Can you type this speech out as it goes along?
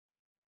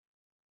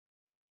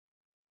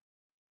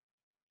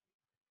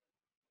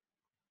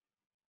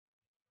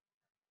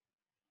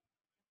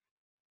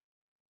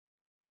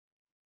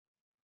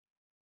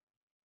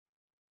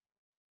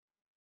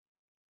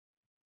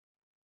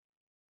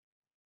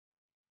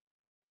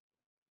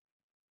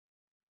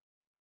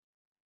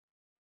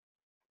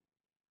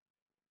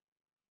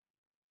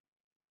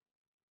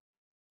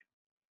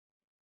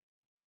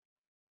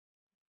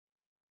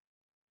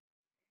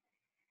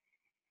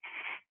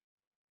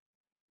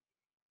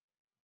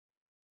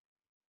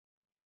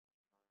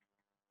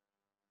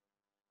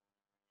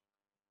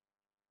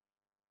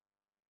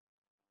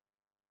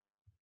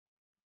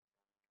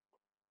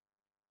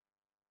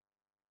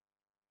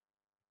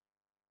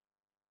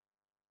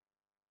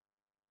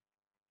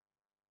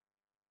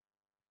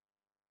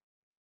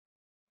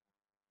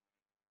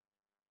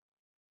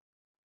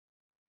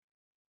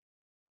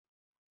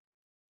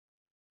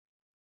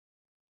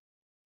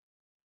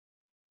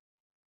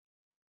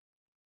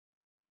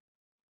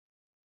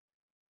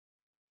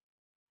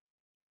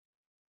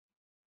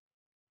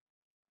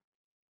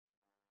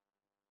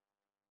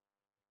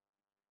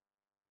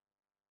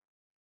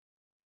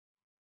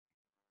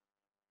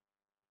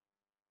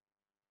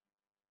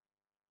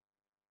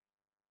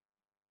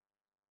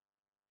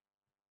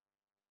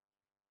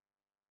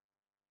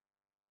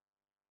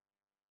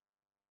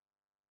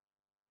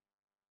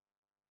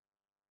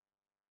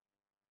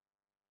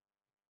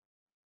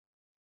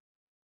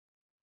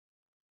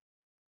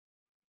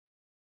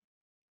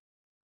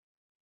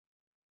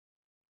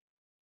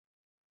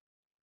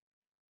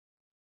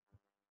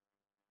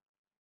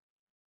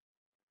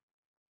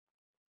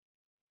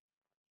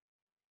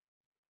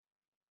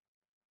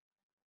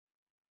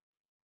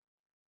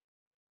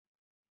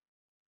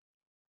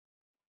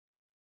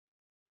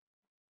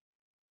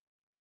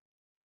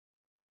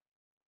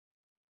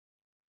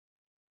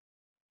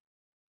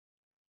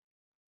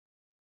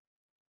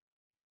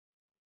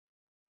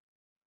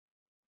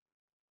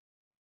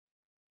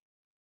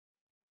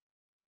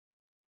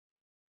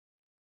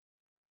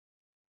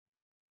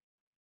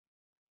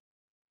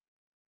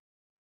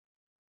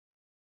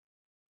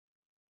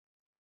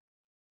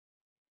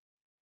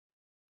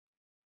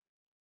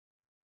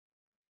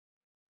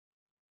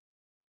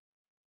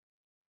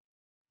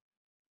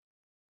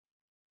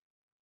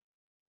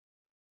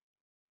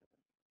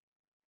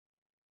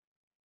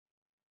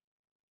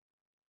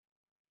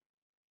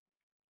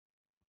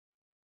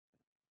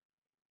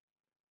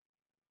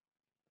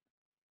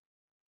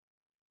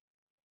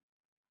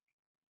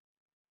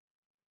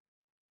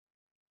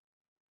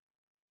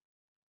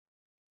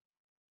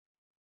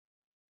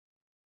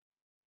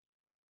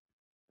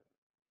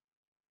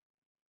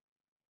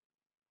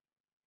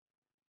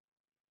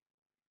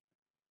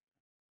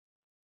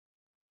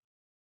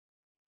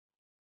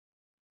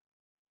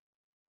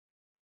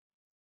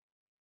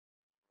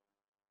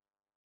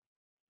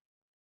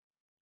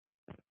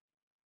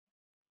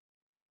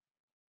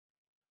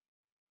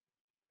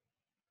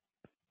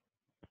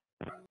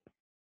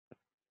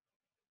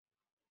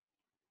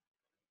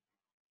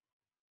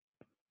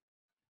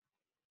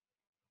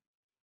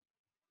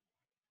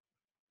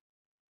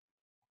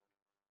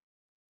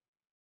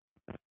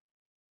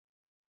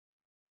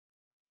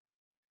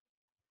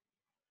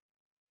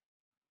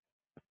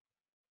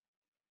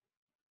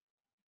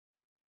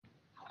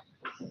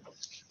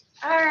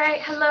All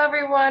right, hello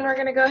everyone. We're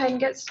going to go ahead and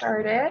get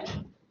started.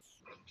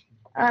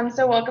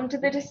 So welcome to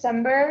the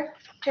December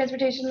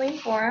Transportation Lean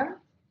Forum.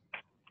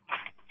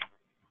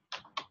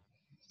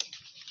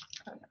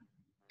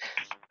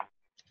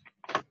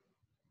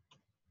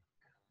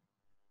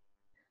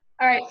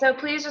 All right, so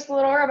please, just a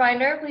little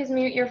reminder, please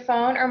mute your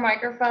phone or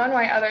microphone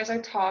while others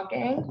are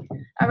talking.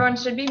 Everyone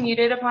should be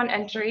muted upon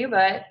entry,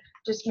 but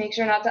just make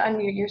sure not to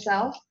unmute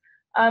yourself.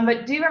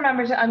 But do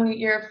remember to unmute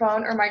your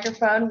phone or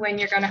microphone when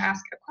you're going to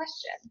ask a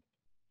question.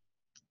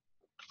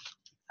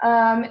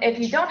 If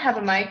you don't have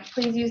a mic,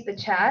 please use the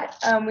chat.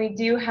 We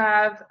do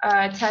have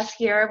Tess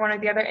here, one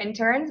of the other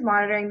interns,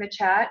 monitoring the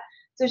chat,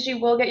 so she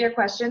will get your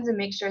questions and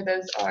make sure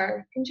those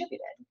are contributed.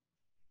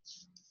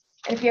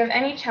 If you have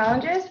any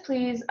challenges,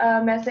 please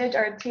message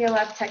our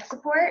TLF tech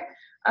support.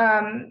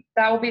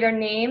 That will be their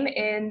name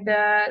in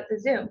the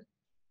Zoom.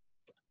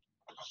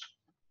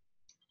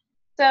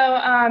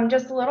 So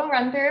just a little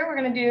run through. We're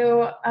going to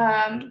do,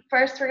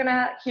 first we're going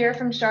to hear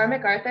from Shar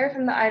MacArthur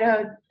from the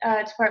Idaho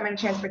Department of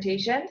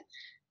Transportation.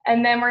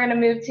 And then we're going to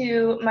move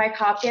to Mike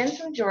Hopkins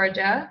from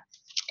Georgia.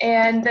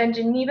 And then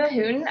Geneva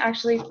Hooten,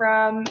 actually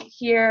from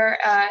here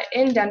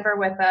in Denver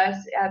with us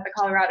at the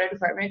Colorado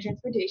Department of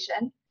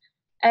Transportation.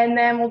 And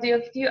then we'll do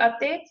a few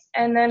updates,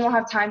 and then we'll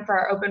have time for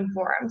our open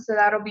forum. So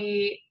that'll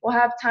be, we'll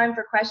have time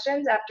for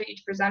questions after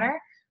each presenter,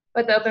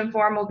 but the open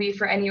forum will be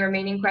for any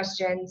remaining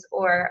questions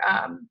or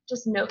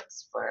just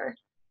notes for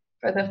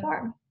the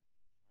forum.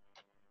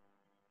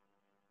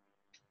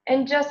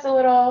 And just a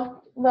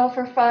little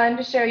for fun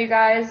to show you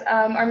guys,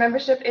 our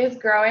membership is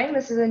growing.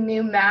 This is a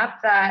new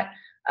map that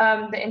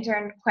the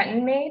intern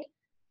Quentin made.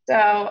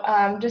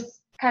 So just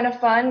kind of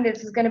fun.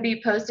 This is going to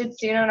be posted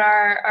soon on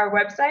our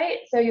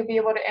website, so you'll be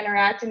able to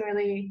interact and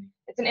really,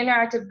 it's an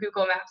interactive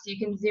Google map, so you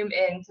can zoom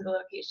in to the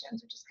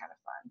locations, which is kind of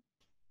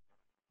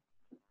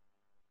fun.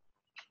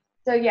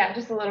 So yeah,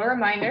 just a little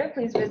reminder,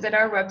 please visit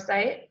our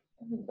website,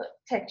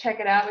 check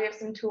it out. We have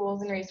some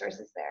tools and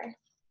resources there.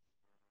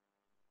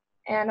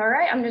 And all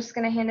right, I'm just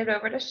going to hand it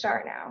over to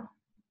Shar now.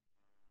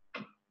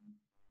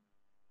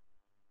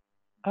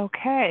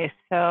 Okay,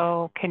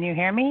 so can you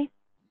hear me?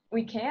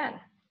 We can.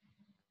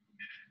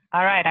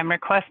 All right, I'm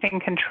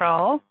requesting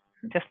control,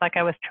 just like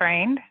I was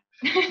trained.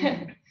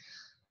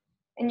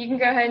 And you can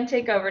go ahead and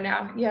take over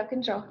now. You have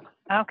control.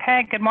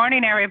 Okay, good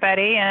morning,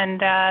 everybody,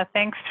 and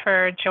thanks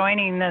for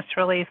joining this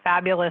really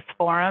fabulous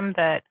forum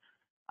that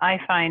I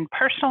find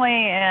personally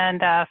and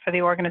for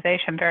the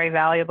organization very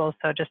valuable.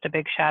 So just a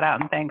big shout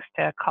out and thanks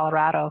to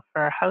Colorado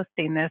for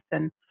hosting this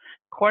and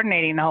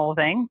coordinating the whole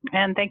thing.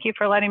 And thank you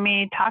for letting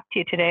me talk to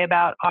you today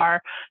about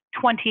our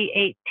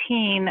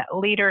 2018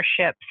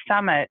 Leadership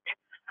Summit.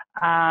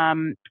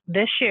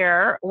 This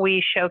year,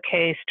 we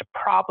showcased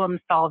problem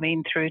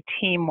solving through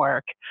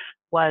teamwork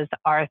was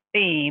our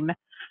theme.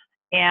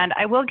 And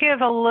I will give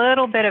a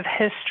little bit of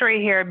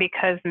history here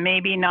because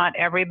maybe not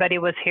everybody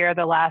was here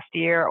the last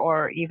year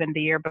or even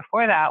the year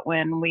before that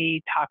when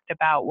we talked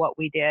about what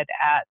we did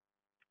at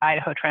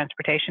Idaho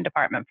Transportation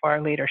Department for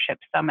our Leadership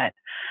Summit.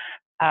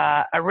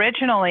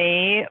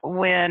 Originally,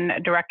 when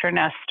Director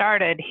Ness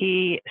started,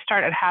 he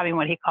started having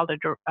what he called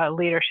a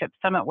leadership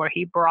summit where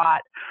he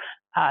brought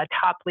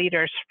top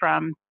leaders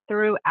from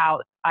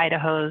throughout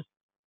Idaho's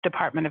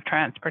Department of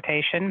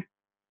Transportation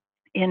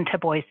into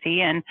Boise,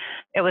 and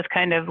it was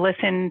kind of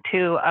listen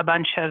to a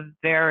bunch of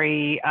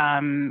very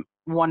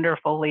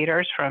wonderful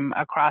leaders from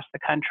across the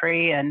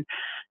country, and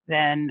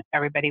then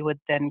everybody would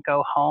then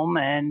go home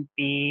and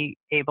be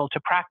able to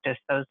practice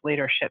those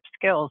leadership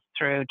skills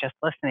through just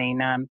listening.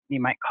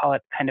 You might call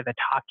it kind of a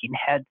talking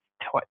heads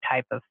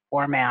type of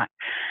format.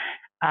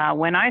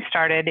 When I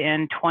started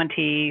in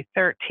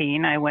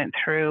 2013, I went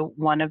through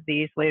one of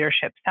these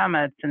leadership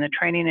summits, and the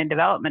Training and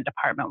Development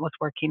Department was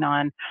working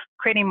on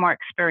creating more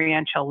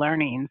experiential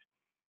learnings.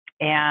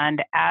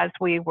 And as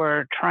we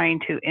were trying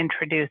to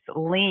introduce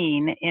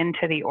lean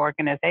into the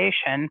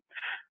organization,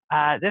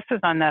 this was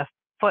on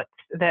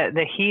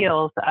the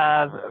heels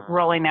of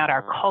rolling out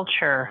our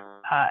culture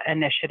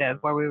initiative,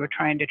 where we were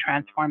trying to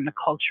transform the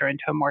culture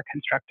into a more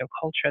constructive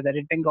culture that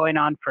had been going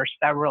on for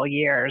several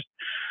years.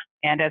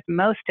 And as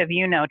most of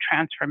you know,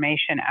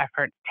 transformation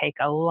efforts take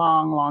a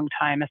long, long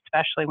time,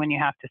 especially when you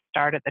have to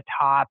start at the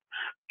top,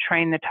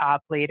 train the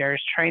top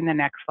leaders, train the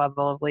next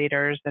level of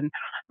leaders. And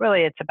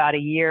really, it's about a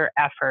year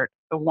effort,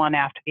 the one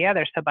after the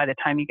other. So by the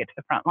time you get to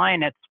the front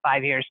line, it's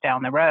 5 years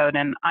down the road.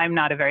 And I'm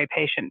not a very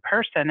patient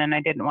person, and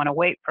I didn't want to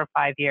wait for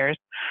 5 years.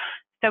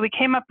 So we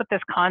came up with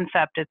this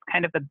concept. It's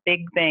kind of a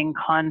big bang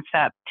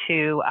concept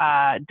to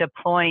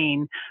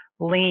deploying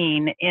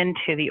lean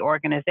into the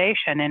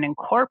organization and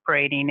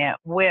incorporating it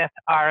with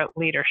our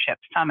leadership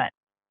summit.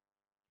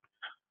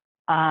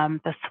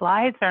 The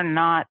slides are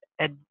not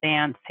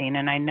advancing,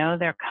 and I know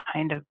they're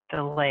kind of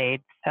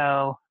delayed,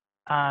 so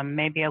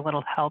maybe a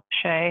little help,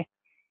 Shay.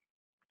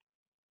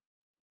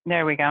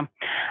 There we go.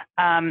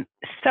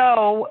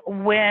 So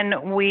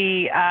when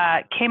we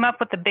came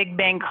up with the Big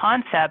Bang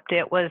concept,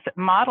 it was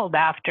modeled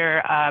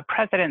after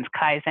President's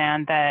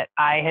Kaizen that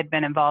I had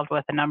been involved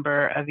with a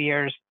number of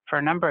years for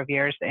a number of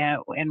years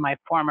in my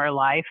former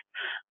life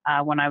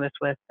when I was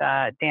with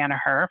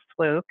Danaher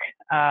Fluke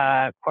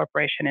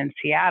Corporation in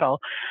Seattle.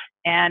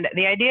 And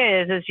the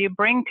idea is you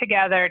bring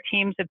together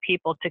teams of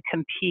people to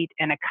compete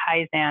in a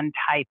Kaizen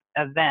type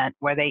event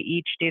where they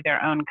each do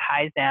their own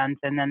Kaizens,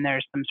 and then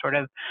there's some sort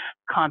of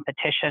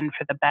competition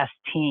for the best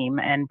team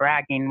and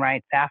bragging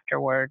rights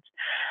afterwards.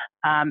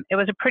 It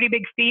was a pretty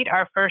big feat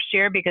our first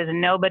year because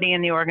nobody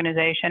in the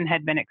organization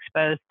had been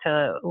exposed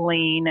to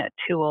lean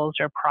tools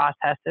or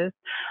processes.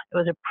 It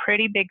was a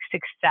pretty big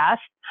success.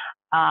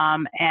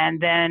 And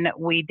then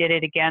we did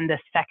it again the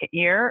second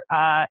year,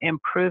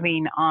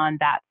 improving on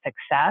that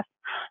success.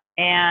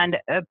 And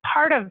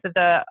part of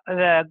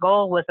the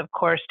goal was, of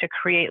course, to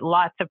create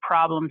lots of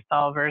problem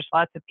solvers,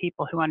 lots of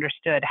people who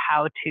understood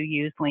how to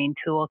use lean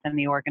tools in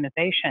the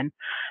organization.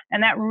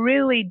 And that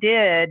really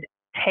did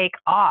take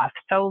off.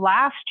 So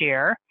last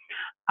year,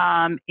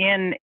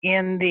 in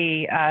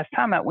the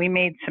summit, we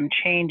made some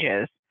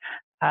changes.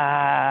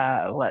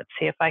 Let's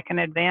see if I can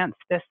advance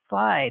this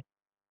slide.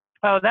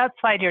 Oh, that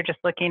slide you're just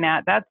looking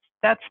at, that's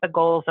the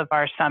goals of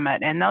our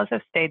summit, and those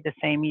have stayed the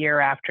same year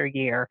after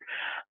year.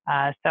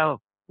 So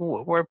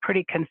we're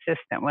pretty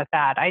consistent with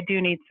that. I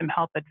do need some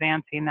help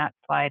advancing that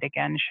slide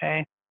again,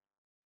 Shay.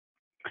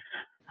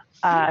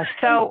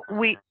 So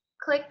we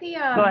click the,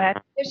 go ahead.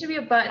 There should be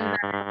a button.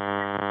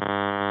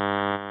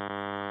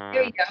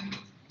 There you go.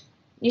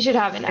 You should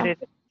have it now.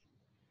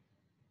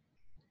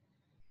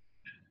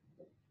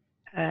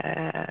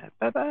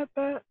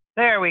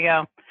 There we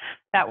go.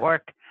 That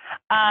worked.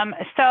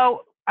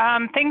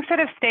 Things that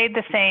have stayed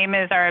the same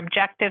is our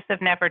objectives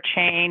have never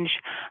changed.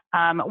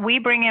 We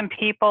bring in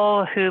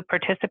people who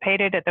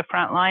participated at the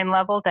frontline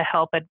level to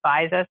help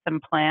advise us in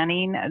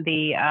planning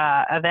the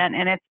event,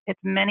 and it's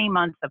many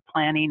months of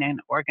planning and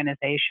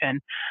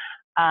organization.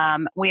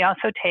 We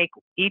also take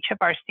each of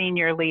our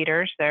senior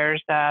leaders,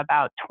 there's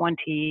about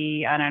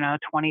 20, I don't know,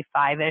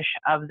 25-ish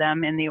of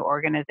them in the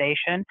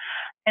organization,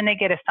 and they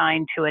get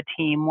assigned to a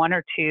team, one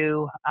or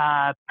two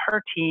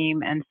per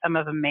team, and some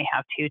of them may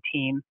have two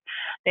teams.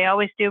 They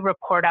always do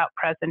report out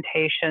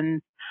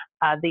presentations.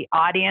 The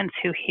audience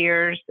who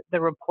hears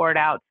the report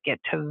outs get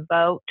to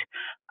vote.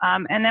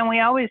 And then we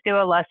always do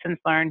a lessons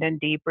learned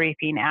and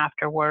debriefing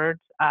afterwards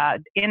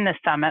in the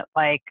summit,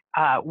 like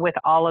with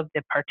all of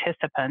the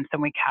participants,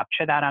 and we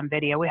capture that on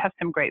video. We have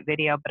some great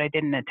video, but I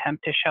didn't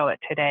attempt to show it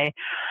today.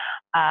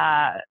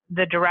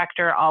 The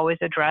director always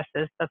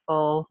addresses the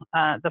full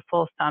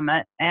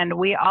summit, and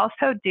we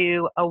also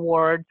do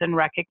awards and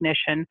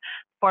recognition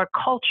for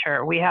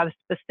culture. We have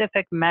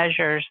specific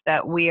measures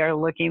that we are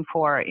looking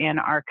for in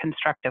our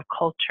constructive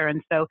culture,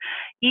 and so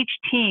each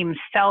team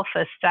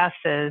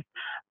self-assesses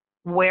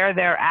where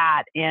they're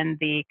at in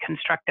the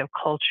constructive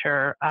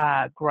culture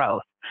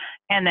growth.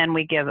 And then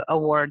we give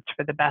awards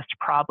for the best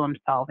problem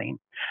solving.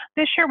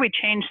 This year we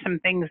changed some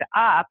things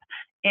up,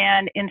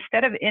 and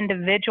instead of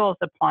individuals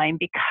applying,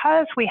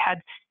 because we had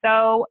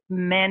so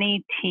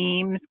many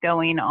teams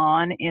going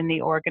on in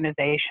the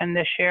organization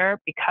this year,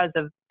 because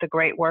of the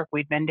great work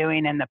we've been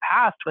doing in the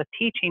past with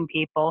teaching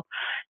people,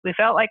 we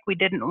felt like we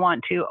didn't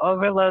want to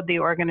overload the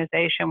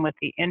organization with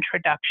the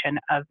introduction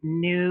of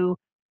new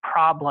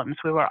problems.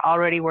 We were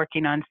already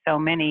working on so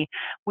many.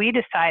 We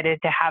decided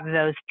to have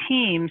those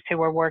teams who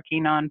were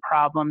working on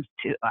problems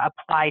to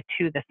apply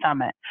to the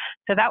summit.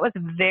 So that was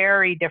a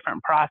very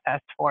different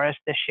process for us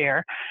this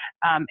year.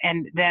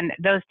 And then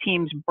those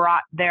teams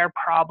brought their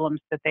problems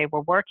that they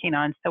were working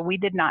on. So we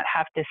did not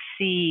have to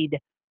seed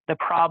the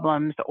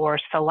problems or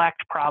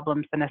select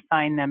problems and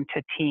assign them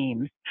to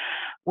teams.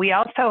 We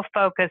also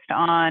focused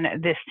on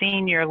the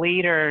senior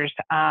leaders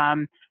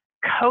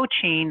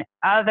coaching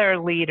other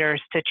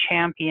leaders to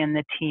champion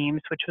the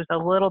teams, which was a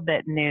little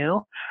bit new.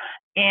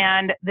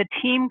 And the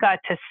team got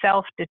to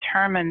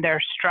self-determine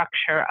their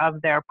structure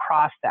of their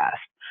process,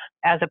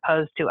 as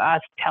opposed to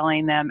us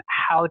telling them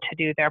how to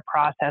do their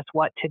process,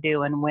 what to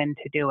do, and when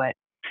to do it.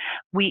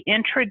 We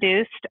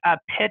introduced a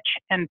pitch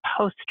and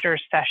poster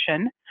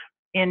session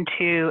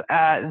into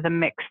the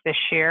mix this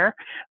year,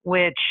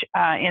 which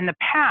in the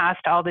past,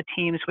 all the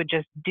teams would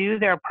just do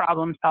their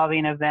problem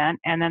solving event,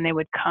 and then they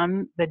would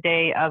come the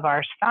day of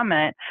our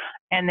summit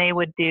and they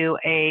would do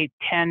a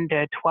 10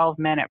 to 12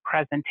 minute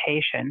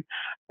presentation.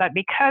 But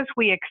because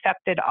we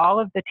accepted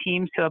all of the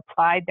teams who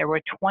applied, there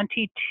were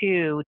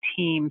 22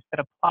 teams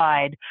that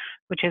applied,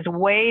 which is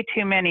way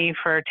too many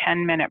for a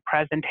 10-minute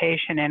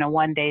presentation in a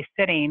one-day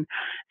sitting.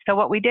 So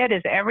what we did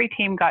is every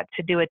team got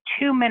to do a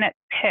 2-minute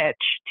pitch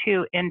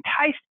to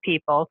entice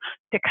people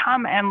to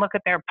come and look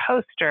at their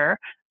poster,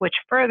 which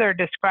further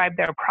described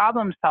their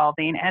problem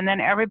solving, and then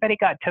everybody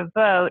got to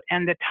vote,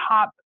 and the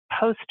top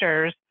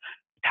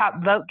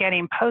vote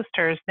getting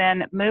posters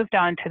then moved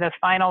on to the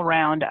final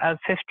round of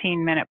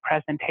 15-minute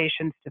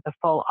presentations to the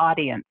full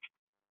audience.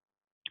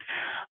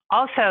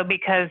 Also,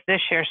 because this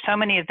year so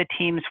many of the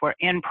teams were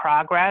in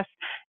progress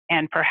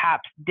and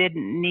perhaps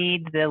didn't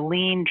need the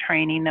lean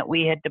training that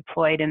we had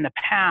deployed in the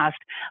past,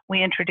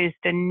 we introduced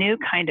a new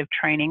kind of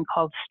training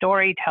called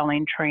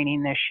storytelling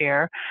training this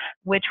year,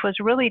 which was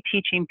really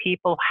teaching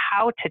people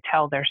how to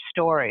tell their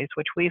stories,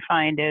 which we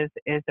find is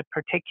a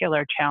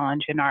particular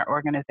challenge in our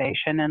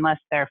organization, unless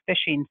they're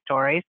fishing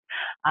stories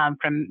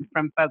from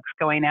folks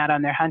going out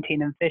on their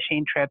hunting and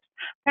fishing trips.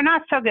 They're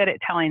not so good at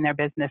telling their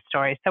business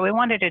stories. So we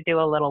wanted to do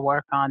a little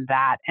work on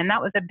that. And that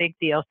was a big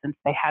deal since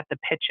they had the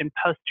pitch and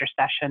poster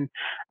session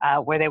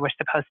where they were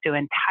supposed to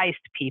entice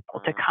people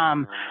to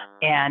come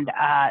and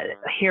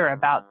hear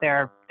about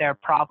their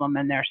problem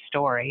and their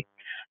story.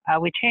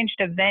 We changed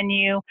a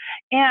venue,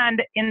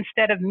 and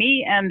instead of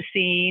me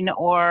emceeing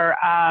or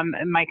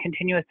my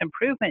continuous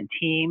improvement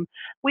team,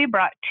 we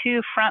brought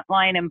 2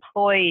 frontline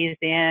employees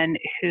in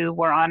who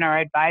were on our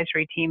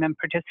advisory team and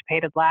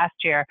participated last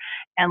year,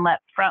 and let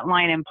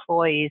frontline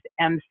employees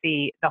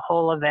MC the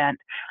whole event.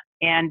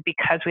 And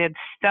because we had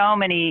so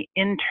many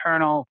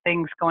internal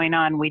things going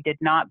on, we did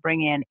not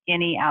bring in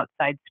any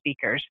outside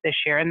speakers this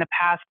year. In the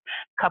past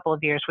couple of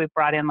years, we've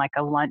brought in like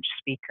a lunch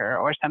speaker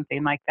or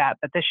something like that.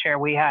 But this year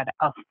we had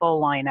a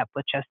full lineup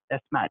with just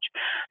this much.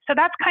 So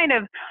that's kind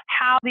of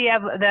how the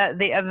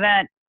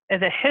event,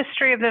 the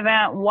history of the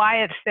event,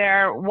 why it's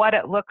there, what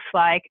it looks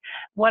like.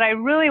 What I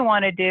really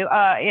want to do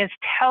is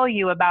tell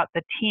you about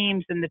the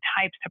teams and the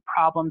types of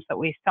problems that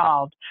we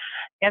solved.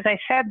 As I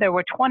said, there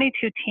were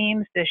 22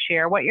 teams this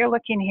year. What you're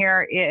looking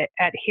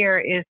at here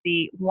is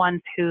the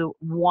ones who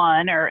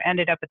won or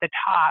ended up at the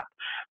top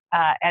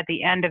at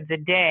the end of the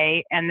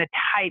day, and the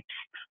types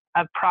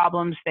of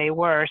problems they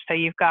were. So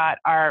you've got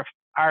our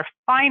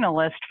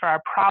finalists for our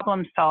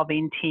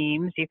problem-solving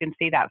teams. You can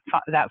see that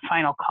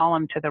final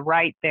column to the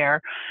right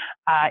there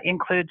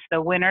includes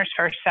the winners,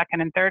 first,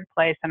 second, and third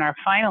place, and our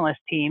finalist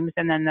teams.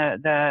 And then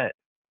the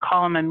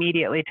column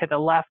immediately to the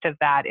left of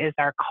that is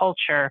our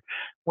culture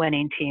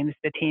winning teams,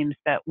 the teams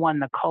that won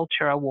the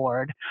culture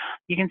award.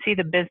 You can see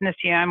the business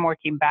unit. I'm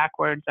working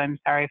backwards. I'm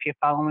sorry if you're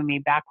following me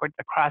backwards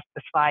across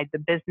the slide. The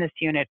business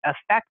unit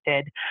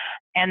affected.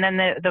 And then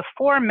the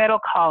 4 middle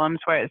columns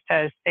where it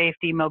says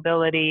safety,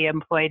 mobility,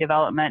 employee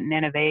development, and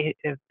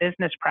innovative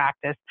business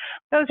practice,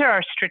 those are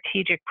our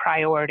strategic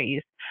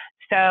priorities.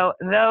 So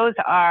those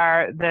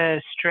are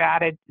the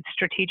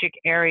strategic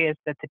areas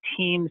that the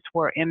teams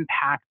were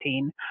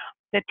impacting.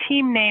 The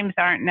team names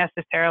aren't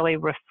necessarily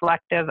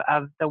reflective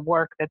of the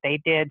work that they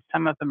did.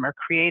 Some of them are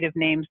creative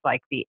names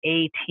like the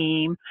A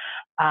team,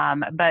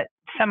 but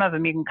some of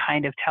them you can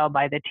kind of tell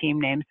by the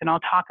team names, and I'll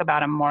talk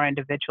about them more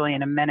individually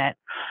in a minute.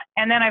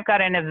 And then I've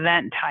got an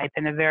event type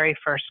in the very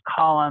first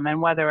column,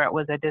 and whether it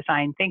was a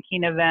design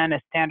thinking event,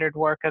 a standard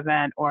work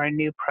event, or a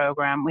new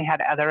program, we had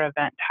other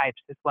event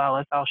types as well,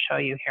 as I'll show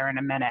you here in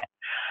a minute.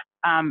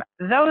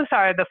 Those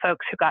are the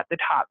folks who got the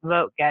top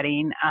vote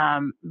getting,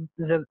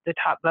 the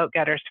top vote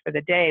getters for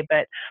the day,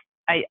 but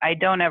I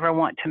don't ever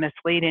want to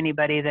mislead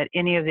anybody that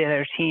any of the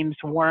other teams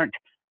weren't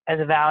as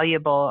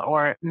valuable,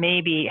 or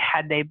maybe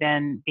had they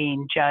been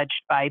being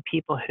judged by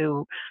people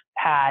who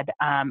had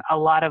a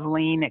lot of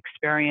lean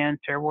experience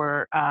or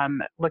were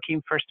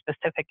looking for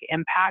specific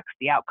impacts,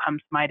 the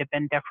outcomes might have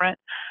been different.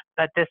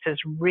 But this is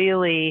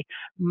really,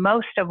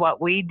 most of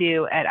what we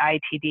do at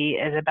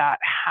ITD is about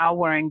how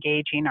we're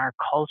engaging our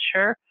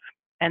culture.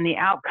 And the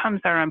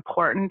outcomes are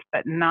important,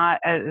 but not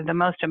the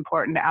most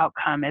important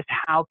outcome is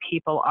how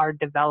people are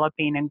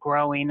developing and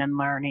growing and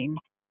learning.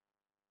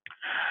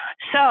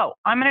 So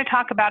I'm going to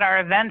talk about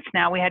our events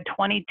now. We had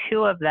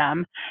 22 of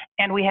them,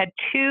 and we had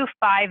 2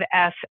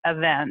 5S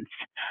events.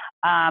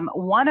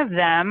 One of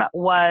them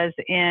was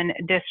in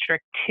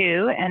District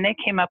 2, and they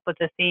came up with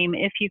the theme,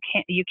 if you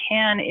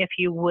can, if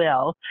you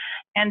will.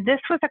 And this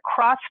was a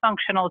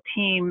cross-functional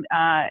team,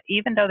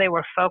 even though they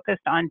were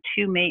focused on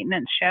 2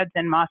 maintenance sheds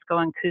in Moscow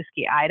and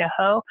Kuski,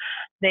 Idaho.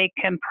 They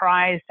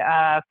comprised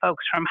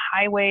folks from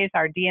highways,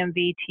 our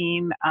DMV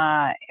team,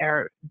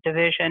 our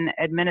division,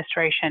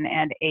 administration,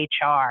 and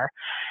HR.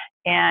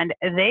 And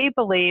they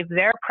believe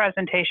their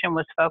presentation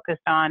was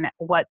focused on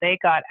what they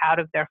got out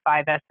of their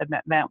 5S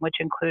event, which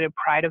included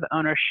pride of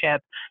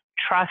ownership,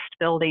 trust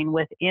building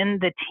within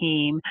the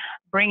team,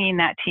 bringing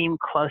that team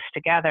close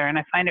together. And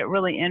I find it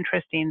really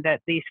interesting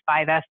that these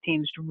 5S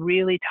teams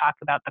really talk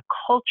about the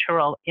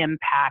cultural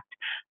impact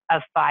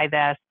of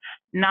 5S,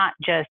 not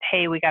just,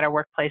 hey, we got our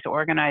workplace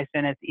organized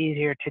and it's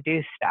easier to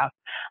do stuff.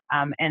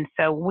 And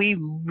so we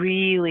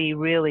really,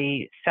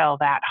 really sell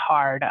that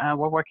hard.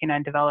 We're working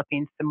on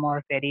developing some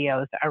more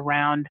videos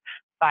around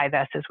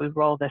 5S as we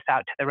roll this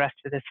out to the rest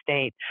of the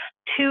state.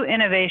 2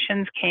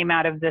 innovations came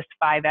out of this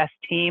 5S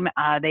team.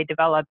 They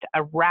developed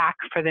a rack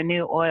for the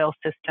new oil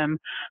system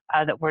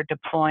that we're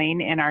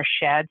deploying in our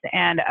sheds,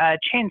 and a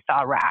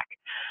chainsaw rack.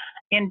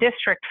 In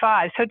District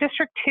 5, so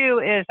District 2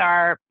 is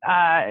our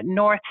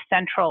north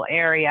central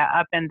area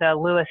up in the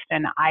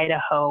Lewiston,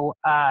 Idaho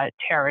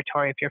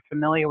territory, if you're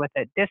familiar with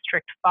it.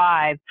 District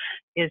 5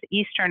 is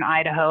eastern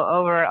Idaho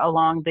over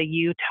along the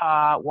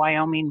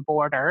Utah-Wyoming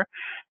border.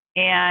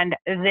 And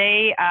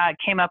they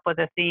came up with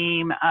a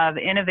theme of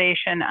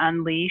innovation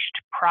unleashed,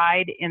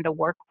 pride in the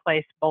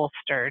workplace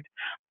bolstered.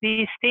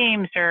 These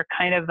themes are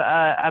kind of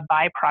a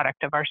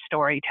byproduct of our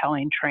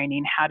storytelling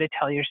training, how to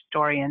tell your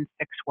story in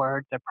 6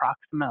 words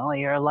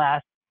approximately or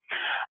less.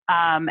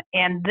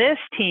 And this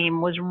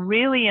team was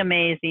really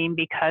amazing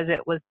because it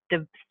was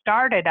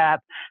started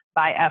up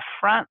by a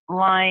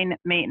frontline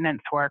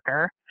maintenance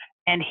worker,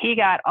 and he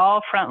got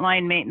all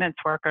frontline maintenance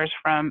workers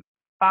from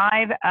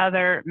 5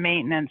 other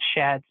maintenance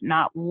sheds,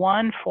 not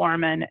one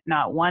foreman,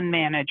 not one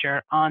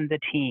manager on the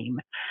team.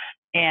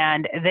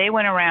 And they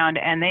went around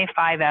and they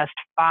 5S'd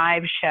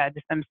 5 sheds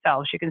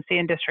themselves. You can see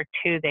in District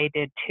 2, they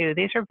did 2.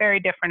 These are very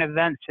different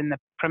events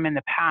from in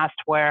the past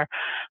where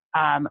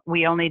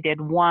we only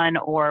did 1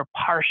 or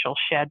partial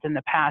sheds in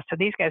the past. So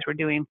these guys were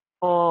doing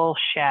full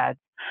sheds.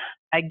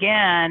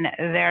 Again,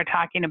 they're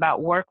talking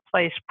about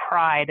workplace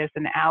pride as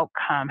an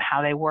outcome,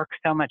 how they work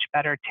so much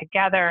better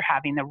together,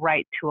 having the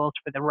right tools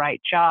for the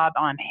right job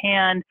on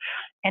hand,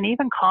 and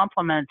even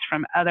compliments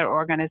from other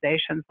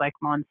organizations like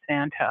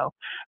Monsanto.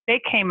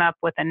 They came up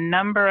with a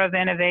number of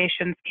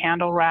innovations,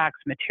 candle racks,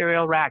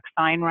 material racks,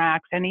 sign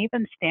racks, and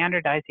even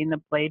standardizing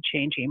the blade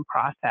changing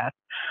process.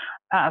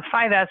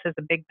 5S is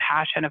a big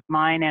passion of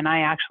mine, and I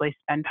actually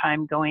spend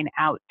time going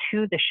out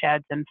to the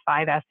sheds and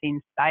 5S'ing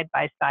side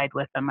by side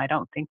with them. I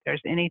don't think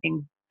there's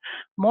anything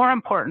more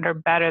important or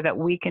better that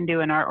we can do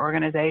in our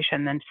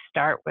organization than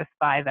start with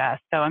 5S.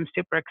 So I'm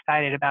super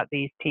excited about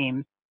these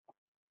teams.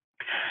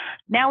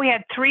 Now we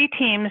had 3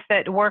 teams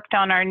that worked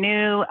on our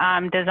new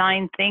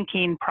design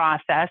thinking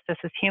process. This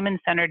is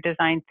human-centered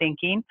design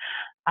thinking.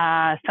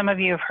 Some of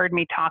you have heard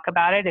me talk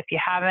about it. If you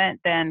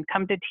haven't, then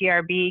come to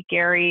TRB.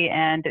 Gary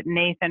and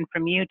Nathan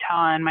from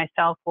Utah and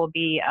myself will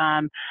be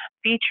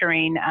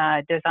featuring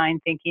design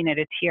thinking at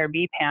a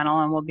TRB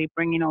panel, and we'll be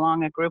bringing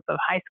along a group of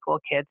high school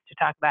kids to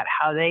talk about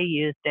how they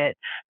used it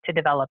to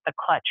develop the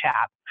Clutch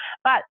app.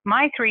 But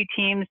my 3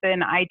 teams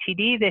in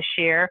ITD this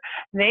year,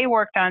 they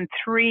worked on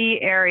 3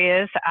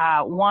 areas.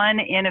 1,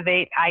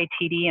 innovate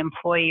ITD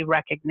employee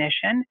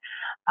recognition.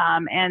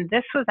 And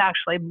this was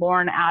actually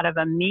born out of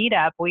a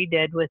meetup we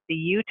did with the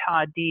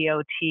Utah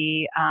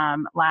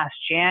DOT last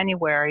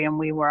January, and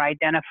we were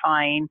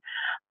identifying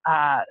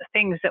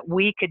things that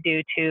we could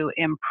do to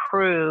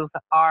improve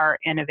our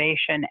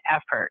innovation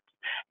efforts.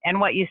 And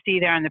what you see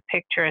there in the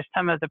picture is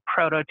some of the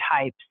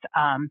prototypes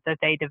that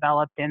they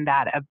developed in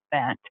that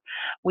event.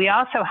 We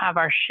also have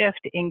our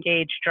Shift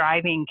Engaged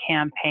Driving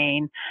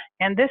campaign,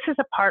 and this is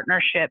a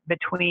partnership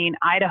between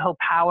Idaho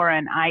Power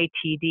and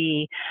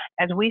ITD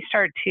as we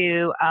start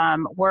to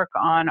work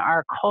on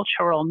our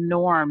cultural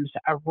norms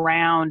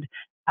around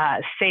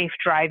safe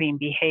driving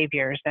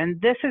behaviors.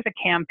 And this is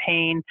a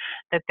campaign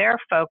that they're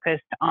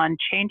focused on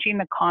changing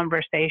the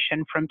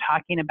conversation from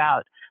talking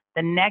about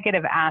the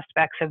negative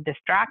aspects of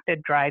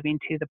distracted driving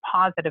to the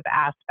positive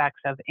aspects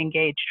of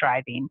engaged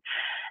driving.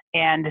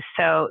 And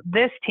so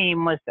this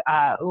team was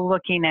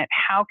looking at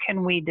how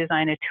can we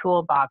design a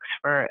toolbox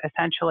for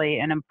essentially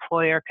an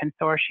employer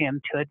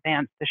consortium to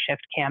advance the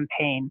Shift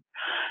campaign.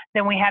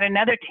 Then we had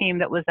another team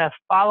that was a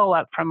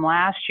follow-up from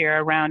last year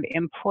around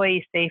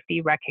employee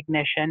safety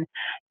recognition,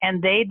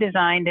 and they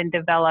designed and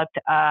developed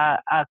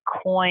a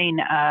coin.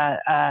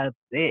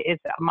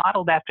 It's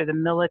modeled after the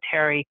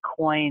military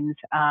coins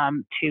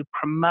to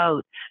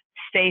promote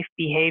safe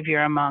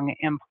behavior among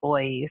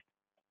employees.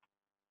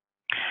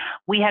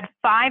 We had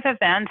 5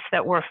 events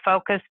that were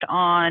focused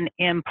on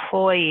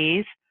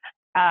employees.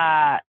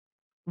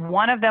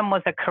 One of them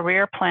was a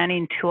career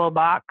planning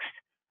toolbox.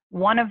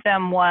 One of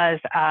them was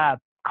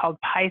called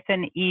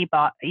Python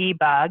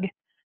eBug.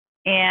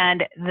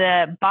 And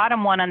the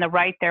bottom one on the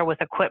right there was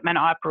equipment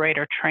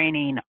operator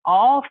training.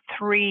 All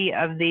 3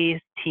 of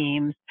these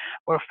teams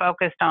were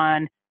focused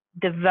on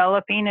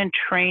developing and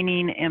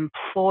training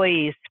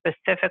employees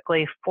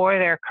specifically for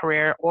their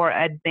career or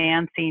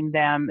advancing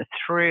them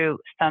through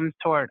some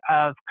sort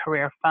of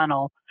career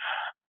funnel.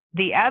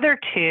 The other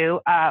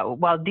 2,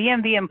 well,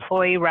 DMV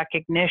employee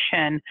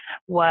recognition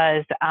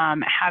was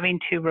having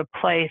to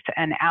replace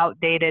an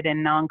outdated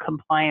and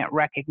non-compliant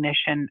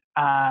recognition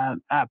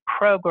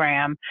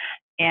program.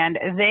 And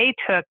they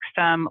took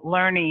some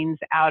learnings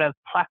out of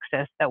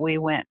Plexus that we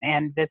went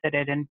and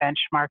visited and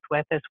benchmarked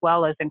with, as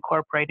well as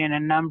incorporating a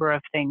number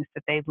of things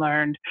that they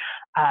learned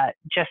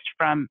just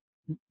from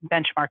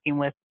benchmarking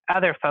with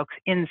other folks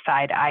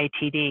inside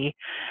ITD.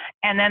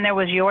 And then there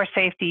was Your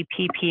Safety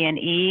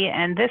PP&E,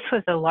 and this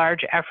was a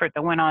large effort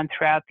that went on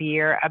throughout the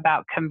year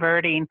about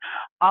converting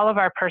all of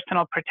our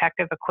personal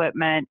protective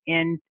equipment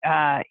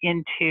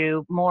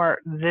into more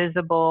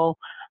visible,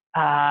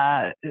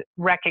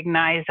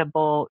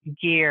 recognizable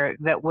gear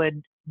that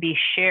would be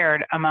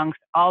shared amongst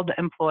all the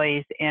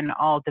employees in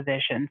all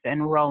divisions,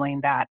 and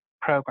rolling that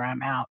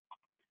program out.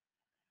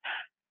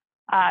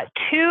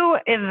 Two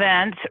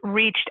events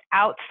reached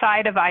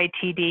outside of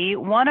ITD.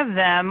 One of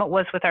them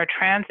was with our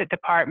transit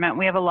department.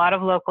 We have a lot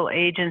of local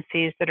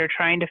agencies that are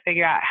trying to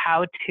figure out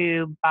how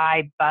to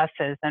buy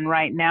buses, and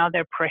right now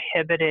they're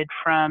prohibited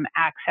from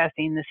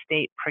accessing the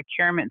state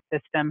procurement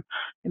system.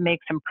 It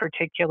makes them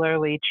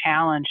particularly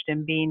challenged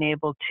in being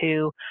able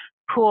to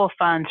pool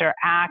funds or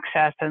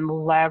access and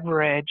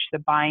leverage the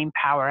buying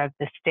power of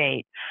the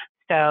state.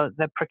 So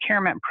the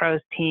Procurement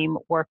Pros team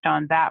worked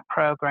on that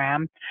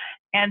program.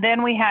 And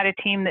then we had a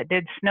team that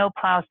did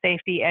snowplow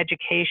safety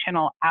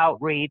educational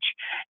outreach.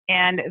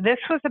 And this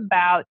was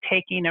about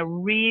taking a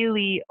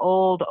really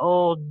old,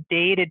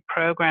 dated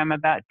program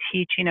about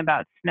teaching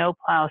about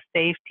snowplow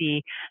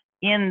safety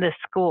in the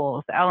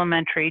schools,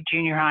 elementary,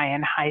 junior high,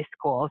 and high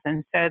schools.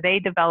 And so they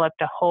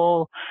developed a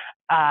whole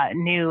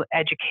new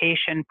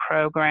education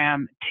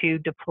program to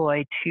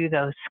deploy to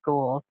those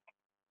schools.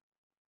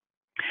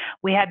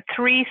 We had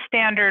 3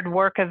 standard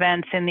work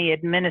events in the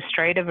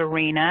administrative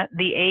arena.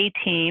 The A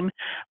team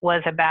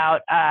was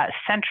about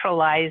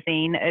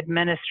centralizing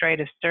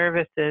administrative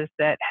services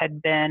that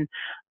had been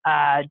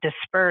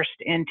dispersed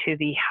into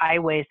the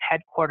highways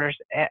headquarters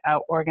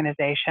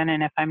organization.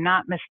 And if I'm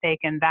not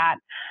mistaken,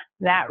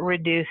 that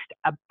reduced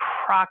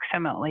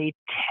approximately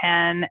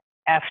 10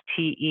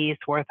 FTEs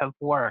worth of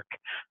work.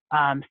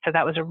 So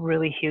that was a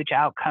really huge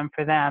outcome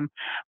for them.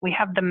 We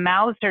have the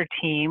Mauser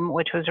team,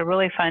 which was a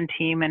really fun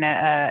team and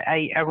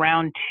a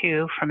round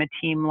 2 from a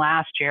team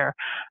last year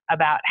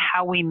about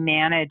how we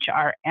manage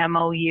our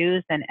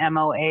MOUs and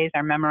MOAs,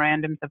 our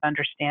memorandums of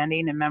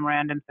understanding and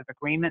memorandums of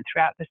agreement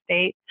throughout the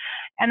state.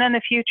 And then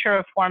the future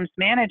of forms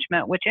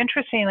management, which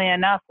interestingly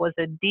enough was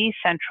a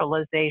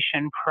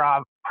decentralization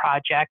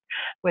project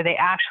where they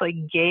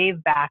actually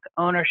gave back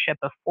ownership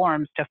of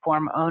forms to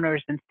form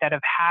owners instead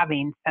of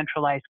having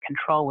centralized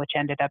control, which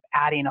ended up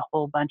adding a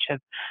whole bunch of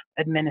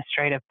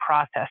administrative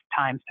process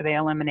time. So they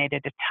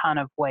eliminated a ton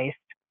of waste.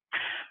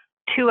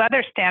 2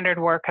 other standard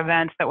work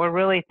events that we're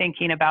really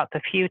thinking about the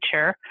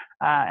future,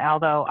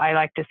 although I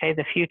like to say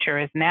the future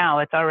is now,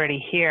 it's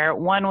already here.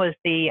 One was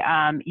the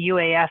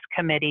UAS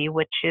committee,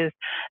 which is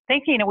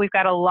thinking that we've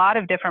got a lot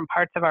of different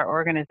parts of our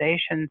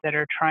organizations that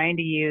are trying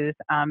to use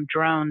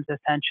drones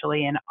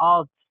essentially in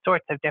all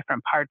sorts of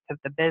different parts of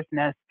the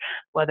business,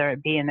 whether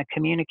it be in the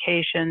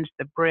communications,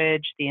 the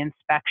bridge, the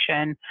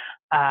inspection,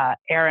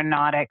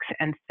 aeronautics.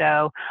 And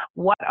so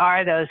what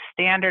are those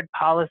standard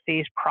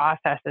policies,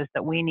 processes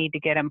that we need to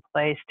get in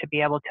place to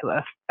be able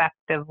to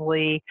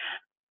effectively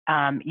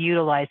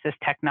utilize this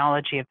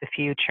technology of the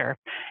future?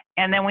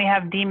 And then we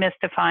have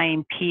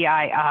demystifying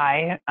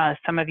PII.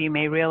 Some of you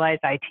may realize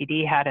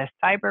ITD had a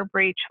cyber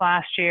breach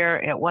last year.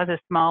 It was a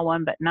small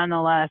one, but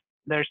nonetheless,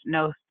 there's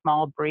no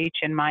small breach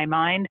in my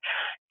mind.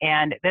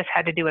 And this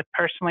had to do with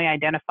personally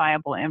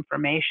identifiable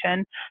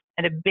information.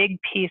 And a big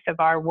piece of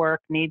our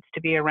work needs to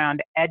be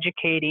around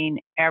educating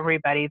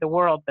everybody, the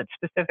world, but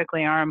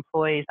specifically our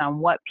employees on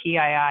what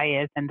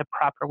PII is and the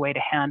proper way to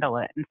handle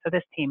it. And so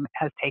this team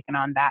has taken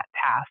on that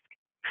task.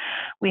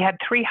 We had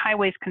 3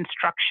 highways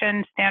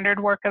construction standard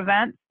work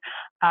events.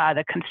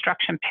 The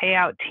construction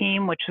payout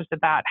team, which was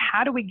about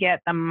how do we get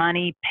the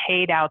money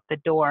paid out the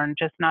door and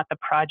just not the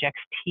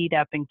projects teed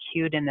up and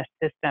queued in the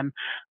system.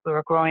 We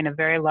were growing a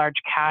very large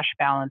cash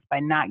balance by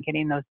not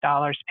getting those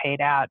dollars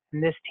paid out.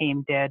 And this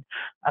team did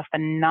a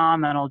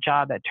phenomenal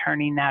job at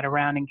turning that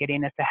around and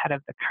getting us ahead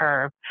of the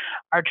curve.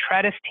 Our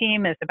TREDIS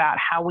team is about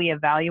how we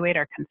evaluate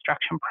our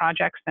construction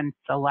projects and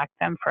select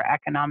them for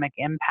economic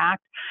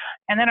impact.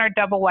 And then our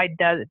double wide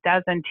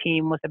dozen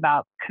team was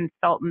about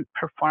consultant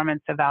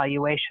performance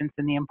evaluations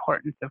and the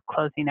importance of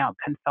closing out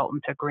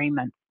consultant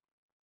agreements.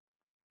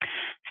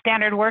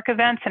 Standard work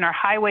events in our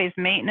highways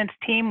maintenance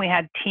team, we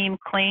had Team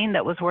Clean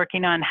that was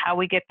working on how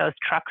we get those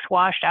trucks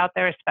washed out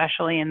there,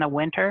 especially in the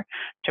winter,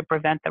 to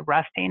prevent the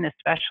rusting,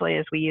 especially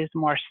as we use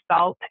more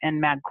salt and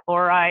mag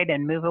chloride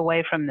and move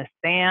away from the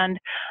sand.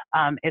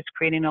 It's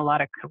creating a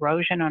lot of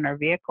corrosion on our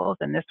vehicles.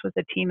 And this was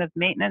a team of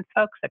maintenance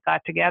folks that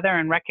got together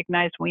and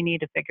recognized we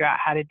need to figure out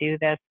how to do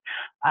this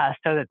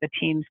so that the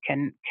teams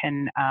can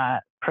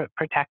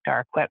protect our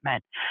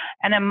equipment.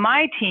 And then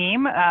my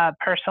team,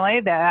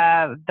 personally,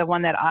 the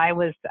one that I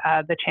was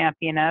the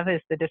champion of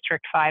is the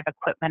District 5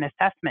 Equipment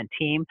Assessment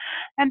Team.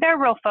 And their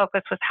real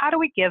focus was how do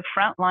we give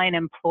frontline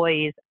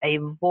employees a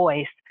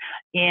voice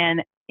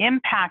in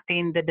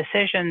impacting the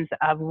decisions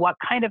of what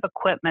kind of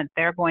equipment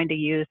they're going to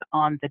use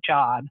on the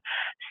job.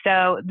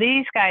 So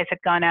these guys had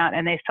gone out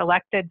and they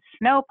selected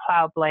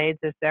snowplow blades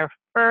as their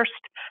first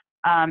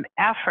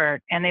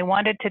effort, and they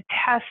wanted to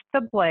test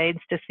the blades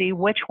to see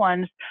which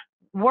ones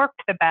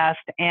worked the best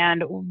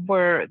and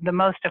were the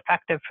most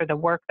effective for the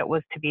work that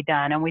was to be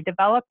done. And we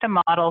developed a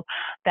model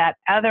that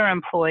other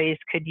employees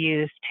could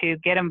use to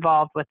get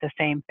involved with the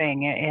same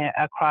thing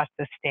across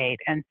the state.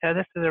 And so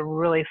this is a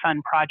really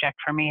fun project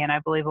for me, and I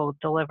believe will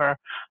deliver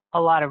a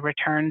lot of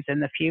returns in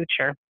the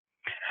future.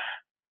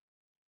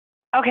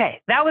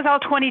 Okay, that was all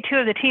 22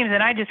 of the teams,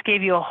 and I just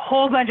gave you a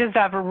whole bunch of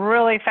stuff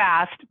really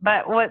fast.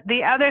 But what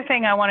the other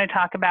thing I want to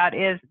talk about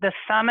is the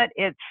summit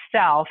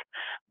itself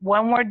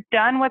when we're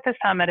done with the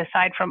summit,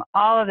 aside from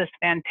all of this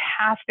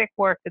fantastic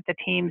work that the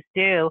teams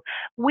do,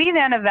 we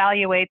then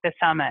evaluate the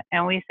summit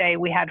and we say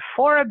we had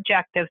 4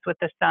 objectives with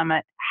the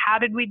summit. How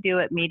did we do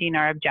at meeting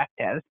our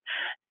objectives?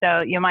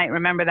 So you might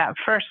remember that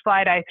first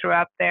slide I threw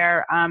up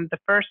there. The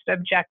first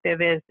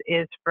objective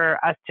is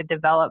for us to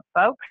develop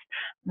folks.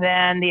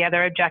 Then the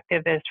other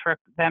objective is for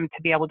them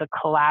to be able to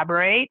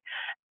collaborate,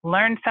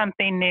 learn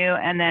something new,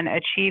 and then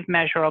achieve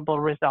measurable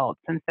results.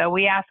 And so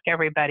we ask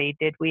everybody,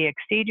 did we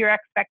exceed your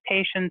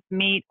expectations,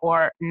 meet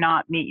or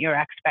not meet your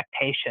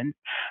expectations?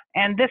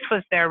 And this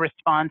was their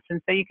response.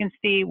 And so you can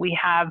see we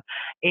have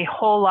a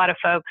whole lot of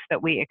folks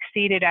that we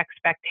exceeded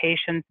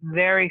expectations,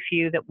 very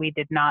few that we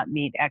did not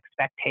meet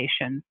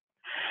expectations.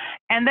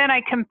 And then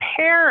I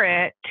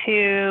compare it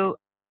to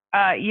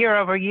year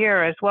over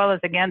year, as well as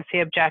against the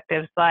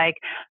objectives, like,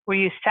 were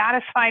you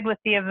satisfied with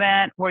the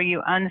event? Were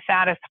you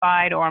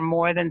unsatisfied or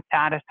more than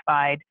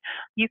satisfied?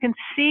 You can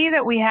see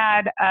that we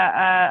had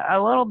a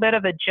little bit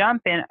of a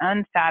jump in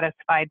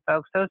unsatisfied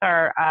folks. Those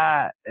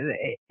are,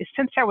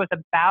 since there was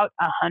about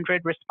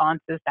 100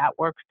 responses, that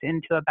works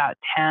into about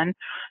 10,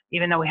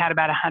 even though we had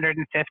about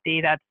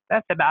 150,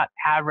 that's about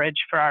average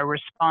for our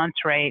response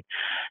rate.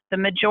 The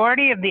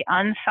majority of the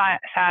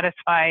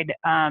unsatisfied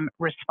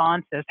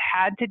responses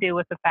had to do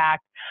with the fact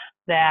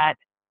that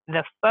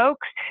the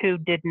folks who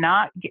did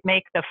not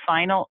make the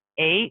final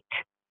 8,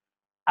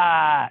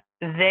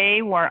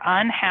 they were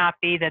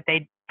unhappy that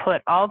they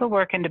put all the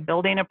work into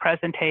building a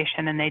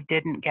presentation and they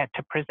didn't get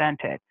to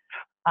present it.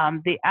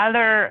 The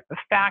other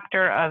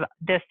factor of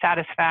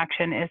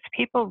dissatisfaction is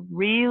people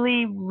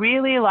really,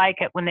 really like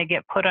it when they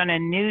get put on a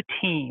new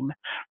team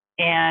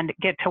and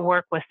get to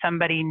work with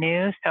somebody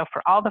new. So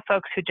for all the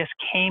folks who just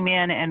came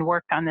in and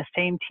worked on the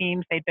same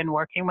teams they'd been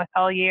working with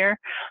all year,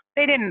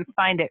 they didn't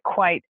find it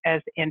quite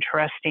as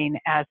interesting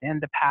as in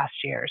the past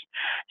years.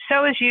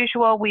 So as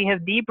usual, we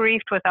have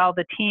debriefed with all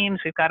the teams.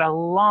 We've got a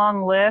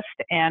long list,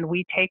 and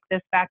we take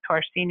this back to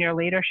our senior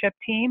leadership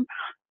team.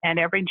 And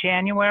every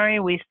January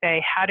we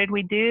say, how did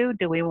we do?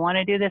 Do we want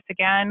to do this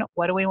again?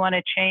 What do we want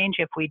to change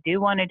if we do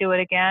want to do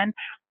it again?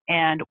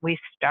 And we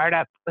start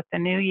up with the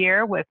new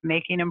year with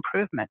making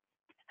improvements.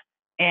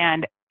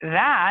 And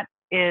that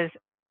is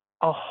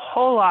a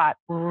whole lot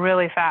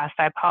really fast.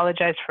 I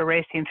apologize for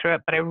racing through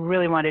it, but I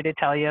really wanted to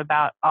tell you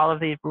about all of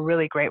the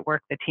really great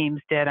work the teams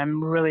did.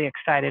 I'm really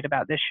excited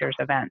about this year's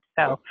event.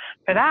 So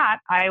for that,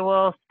 I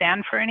will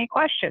stand for any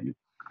questions.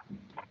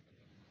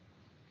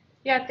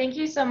 Yeah, thank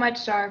you so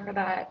much, Shar, for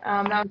that.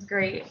 That was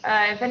great.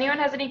 If anyone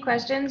has any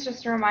questions,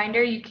 just a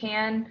reminder, you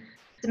can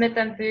submit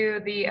them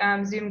through the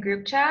Zoom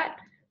group chat,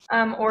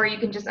 or you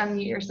can just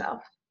unmute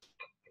yourself.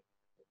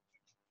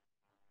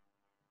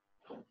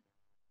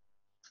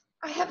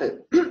 I have a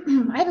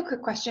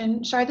quick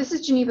question. Shar, this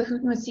is Geneva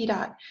Hooten with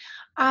CDOT.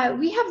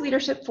 We have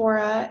leadership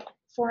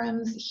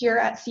forums here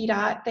at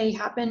CDOT. They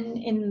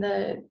happen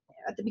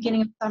at the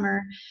beginning of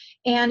summer,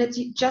 and it's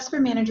just for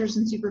managers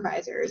and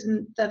supervisors.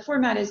 And the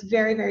format is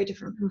very, very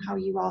different from how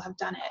you all have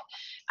done it.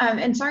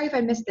 And sorry if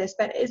I missed this,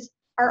 but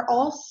are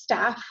all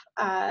staff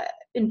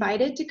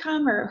invited to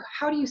come, or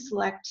how do you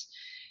select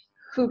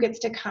who gets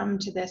to come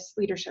to this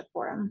leadership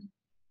forum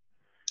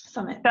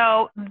summit?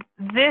 So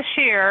this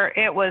year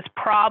it was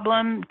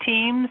problem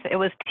teams. It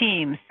was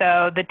teams.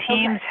 So the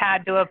teams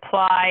had to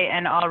apply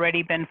and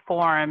already been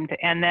formed.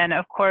 And then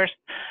of course,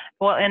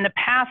 well, in the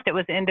past it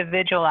was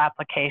individual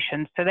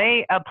applications. So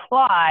they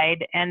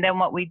applied, and then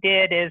what we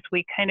did is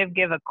we kind of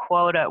give a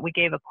quota. We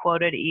gave a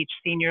quota to each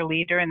senior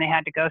leader, and they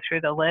had to go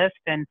through the list.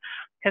 And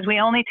because we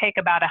only take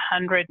about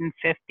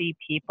 150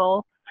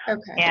 people,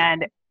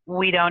 and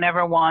we don't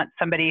ever want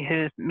somebody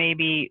who's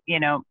maybe,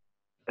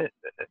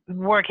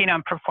 working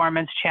on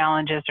performance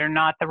challenges or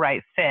not the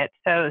right fit.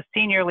 So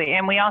seniorly,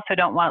 and we also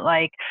don't want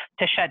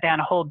to shut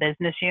down a whole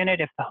business unit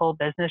if the whole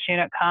business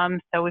unit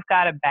comes. So we've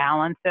got to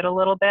balance it a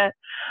little bit.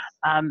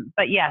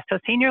 But yeah, so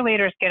senior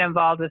leaders get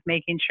involved with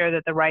making sure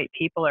that the right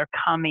people are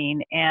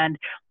coming. And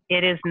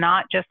it is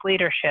not just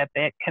leadership.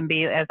 It can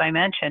be, as I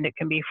mentioned, it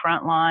can be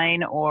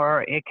frontline,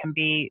 or it can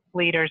be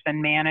leaders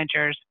and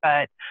managers.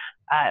 But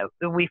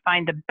we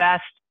find the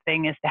best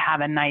thing is to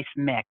have a nice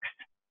mix.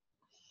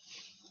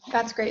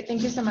 That's great.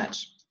 Thank you so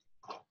much.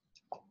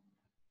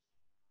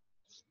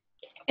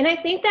 And I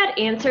think that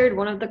answered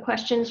one of the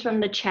questions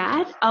from the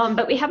chat,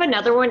 but we have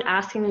another one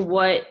asking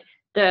what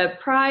the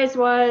prize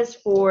was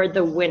for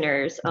the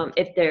winners,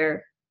 if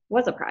there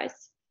was a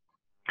prize.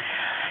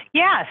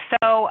 Yeah,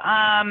 so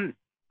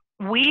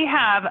we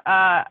have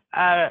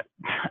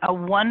a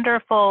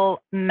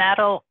wonderful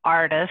metal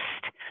artist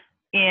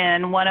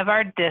in one of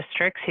our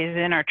districts. He's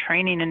in our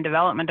training and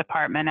development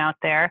department out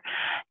there.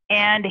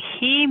 And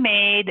he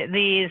made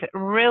these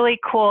really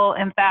cool,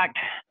 in fact,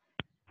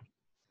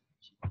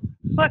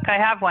 look, I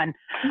have one.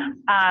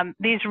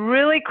 These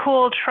really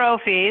cool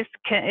trophies,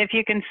 if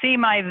you can see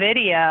my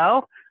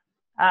video.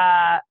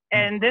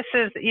 And this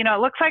is, it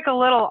looks like a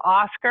little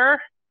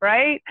Oscar,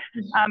 right?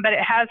 But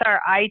it has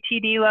our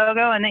ITD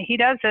logo, and he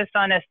does this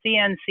on a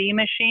CNC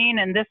machine.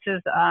 And this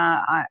is,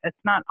 it's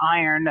not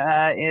iron,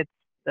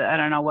 I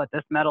don't know what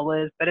this metal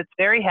is, but it's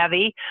very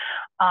heavy.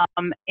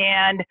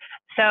 And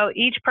so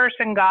each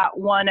person got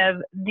one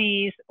of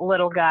these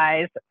little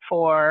guys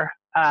for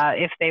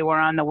if they were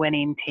on the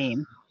winning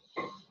team.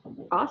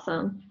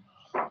 Awesome.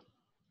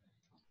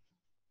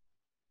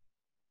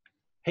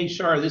 Hey,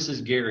 Shar, this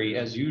is Gary.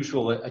 As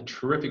usual, a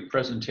terrific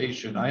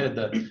presentation. I had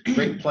the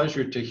great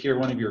pleasure to hear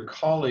one of your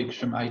colleagues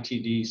from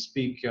ITD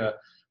speak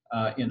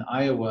in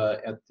Iowa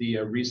at the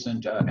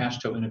recent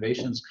AASHTO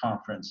Innovations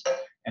Conference.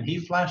 And he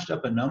flashed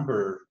up a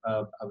number,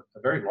 a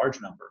very large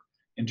number,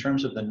 in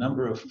terms of the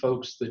number of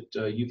folks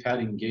that you've had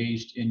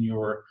engaged in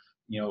your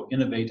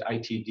Innovate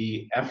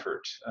ITD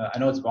effort. I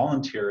know it's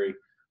voluntary,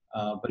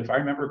 but if I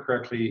remember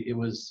correctly, it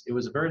was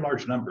a very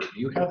large number. Do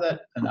you have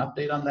an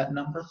update on that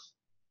number?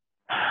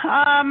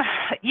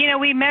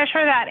 We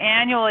measure that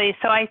annually,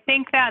 so I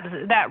think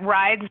that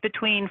rides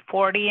between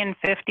 40 and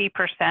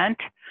 50%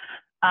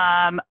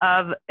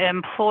 of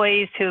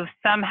employees who've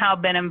somehow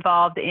been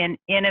involved in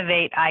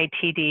Innovate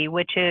ITD,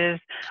 which is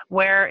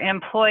where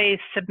employees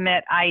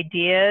submit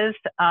ideas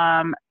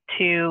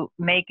to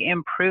make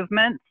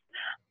improvements.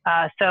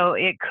 So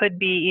it could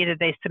be either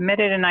they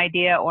submitted an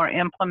idea or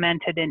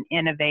implemented an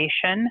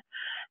innovation.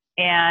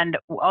 And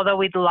although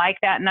we'd like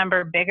that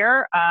number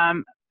bigger,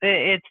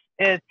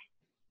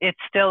 it's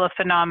still a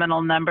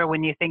phenomenal number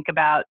when you think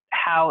about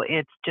how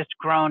it's just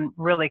grown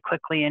really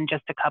quickly in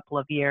just a couple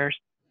of years.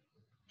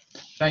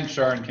 Thanks,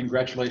 Shar, and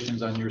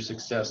congratulations on your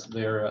success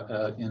there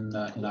in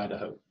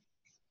Idaho.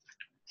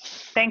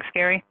 Thanks,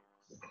 Gary.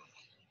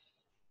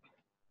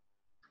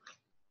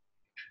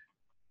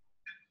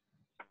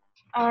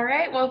 All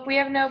right, well, if we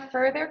have no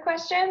further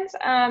questions,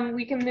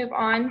 we can move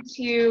on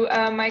to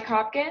Mike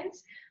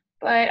Hopkins.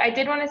 But I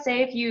did want to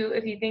say, if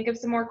you think of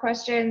some more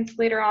questions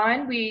later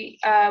on, we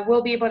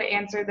will be able to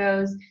answer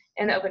those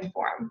in the open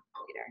forum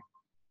later.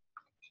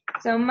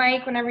 So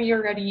Mike, whenever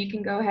you're ready, you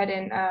can go ahead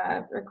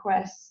and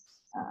request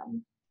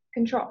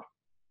control.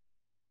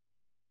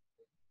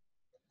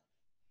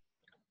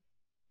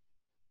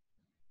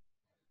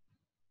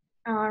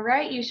 All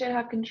right, you should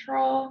have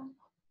control.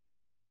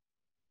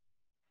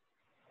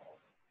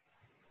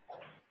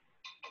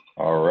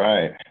 All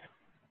right.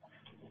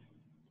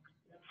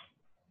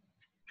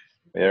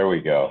 There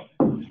we go.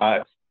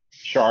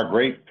 Shar,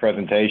 great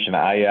presentation.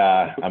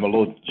 I'm a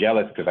little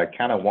jealous because I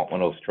kind of want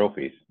one of those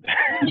trophies.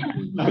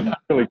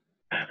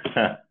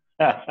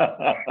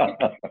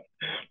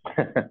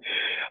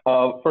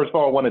 First of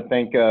all, I want to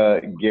thank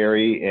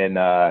Gary and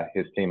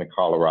his team in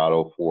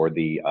Colorado for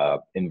the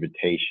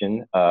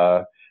invitation.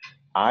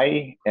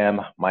 I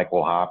am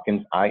Michael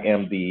Hopkins. I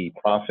am the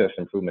Process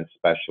Improvement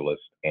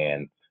Specialist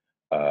and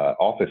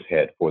Office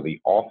Head for the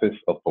Office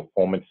of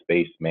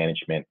Performance-Based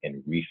Management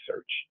and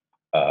Research.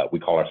 We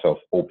call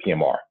ourselves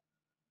OPMR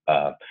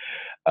out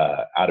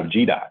of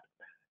GDOT,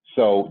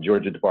 so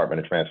Georgia Department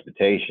of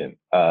Transportation.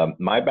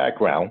 My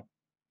background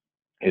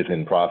is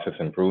in process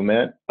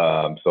improvement.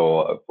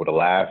 So for the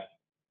last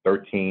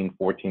 13,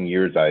 14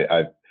 years,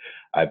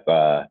 I've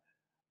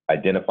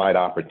identified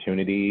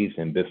opportunities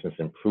and business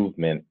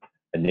improvement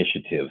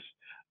initiatives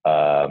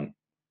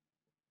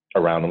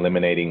around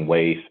eliminating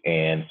waste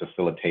and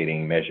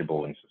facilitating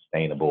measurable and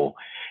sustainable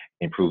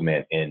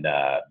improvement in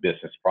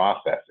business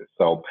processes.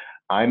 So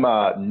I'm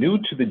new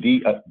to the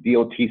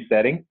DOT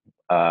setting.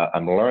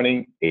 I'm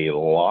learning a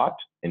lot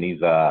in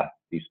these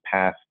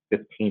past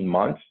 15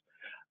 months,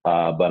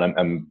 but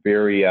I'm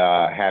very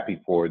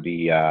happy for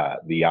the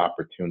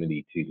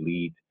opportunity to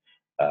lead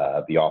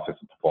the Office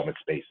of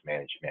Performance-Based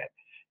Management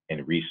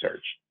and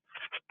Research.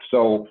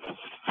 So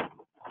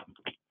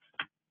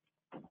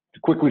to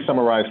quickly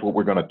summarize what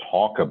we're going to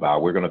talk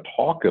about, we're going to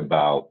talk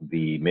about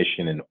the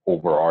mission and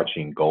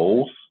overarching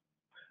goals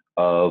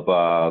of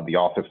the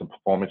Office of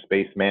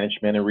Performance-Based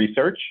Management and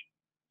Research.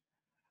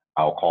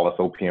 I'll call us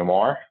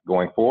OPMR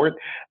going forward.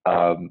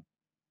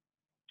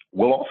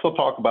 We'll also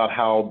talk about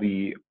how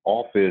the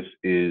office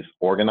is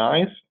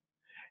organized,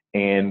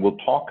 and we'll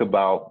talk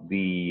about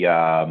the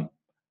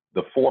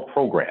 4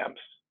 programs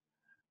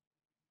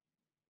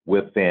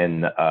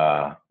within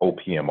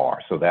OPMR.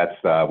 So that's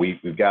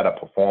we've got a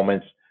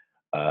performance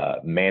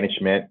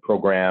management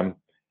program,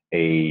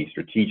 a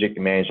strategic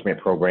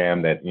management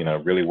program that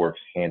really works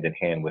hand in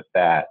hand with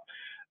that.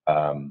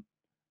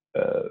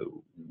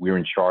 We're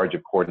in charge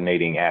of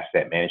coordinating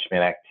asset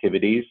management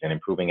activities and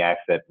improving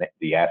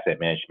the asset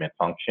management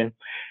function,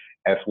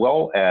 as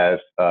well as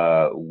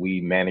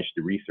we manage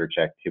the research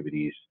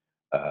activities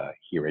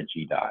here at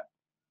GDOT.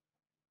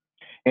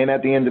 And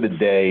at the end of the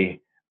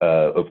day,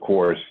 of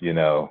course,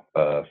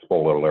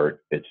 spoiler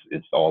alert,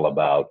 it's all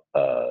about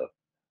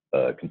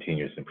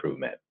continuous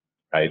improvement,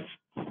 right?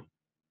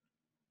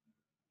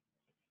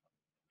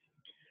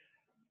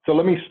 So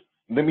let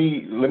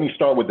me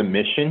start with the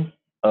mission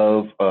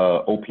of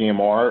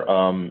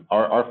OPMR.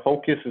 Our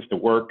focus is to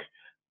work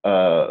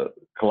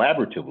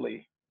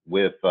collaboratively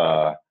with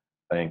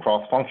and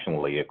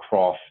cross-functionally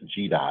across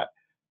GDOT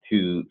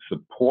to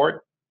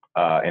support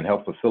and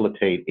help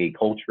facilitate a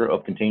culture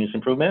of continuous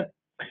improvement.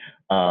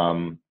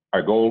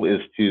 Our goal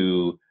is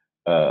to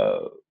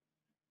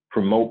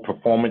promote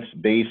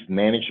performance-based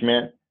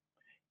management,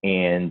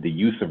 and the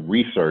use of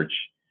research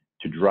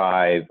to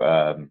drive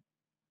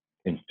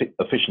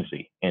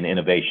efficiency and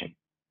innovation.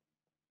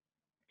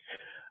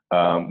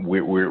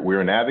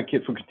 We're an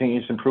advocate for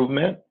continuous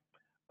improvement.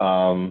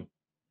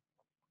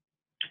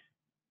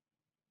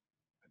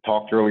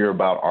 Talked earlier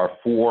about our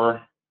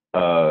 4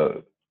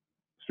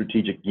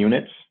 strategic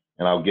units,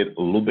 and I'll get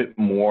a little bit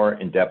more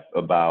in depth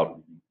about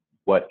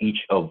what each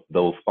of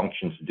those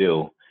functions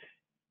do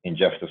in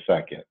just a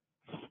second.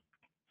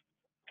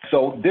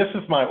 So this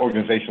is my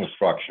organizational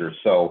structure.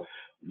 So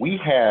we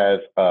have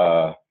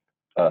a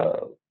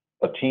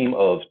team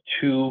of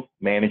 2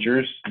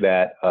 managers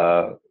that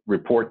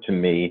report to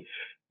me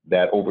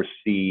that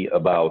oversee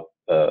about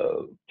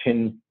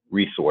 10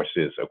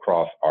 resources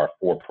across our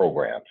 4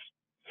 programs.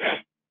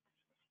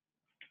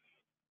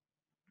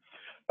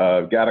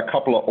 Got a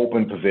couple of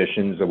open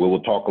positions, and we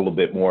will talk a little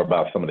bit more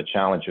about some of the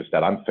challenges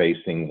that I'm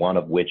facing, one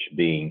of which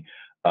being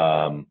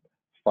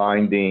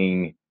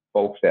finding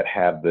folks that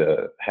have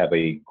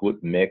a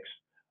good mix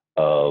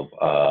of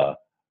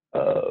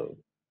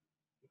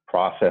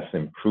process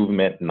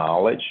improvement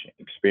knowledge,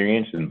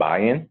 experience, and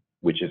buy-in,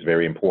 which is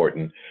very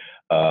important,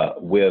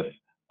 with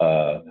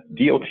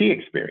DOT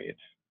experience,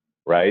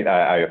 right?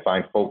 I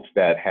find folks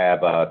that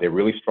have, they're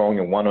really strong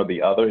in one or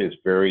the other. It's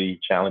very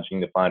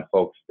challenging to find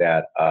folks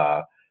that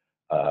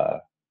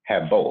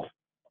have both.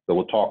 So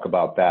we'll talk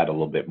about that a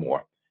little bit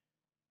more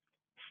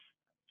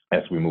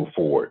as we move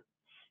forward.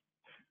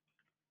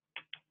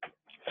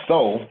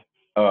 So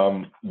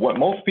what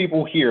most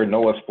people here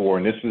know us for,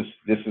 and this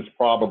is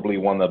probably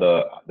one of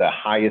the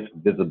highest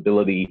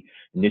visibility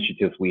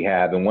initiatives we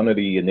have, and one of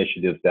the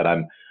initiatives that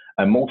I'm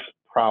most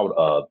proud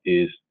of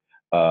is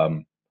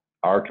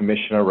our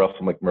Commissioner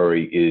Russell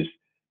McMurray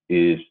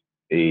is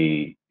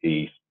a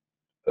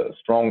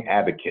strong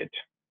advocate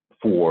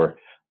for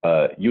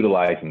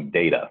utilizing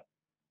data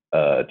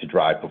to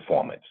drive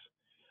performance.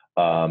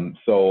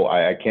 So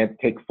I can't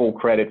take full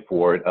credit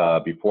for it.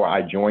 Before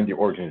I joined the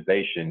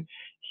organization,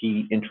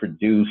 he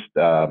introduced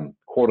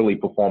quarterly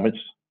performance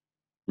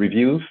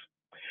reviews,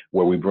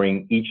 where we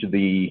bring each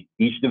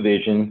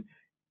division,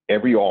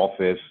 every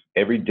office,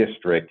 every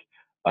district,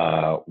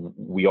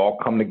 we all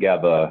come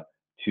together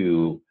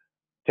to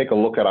take a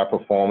look at our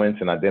performance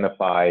and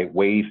identify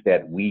ways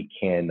that we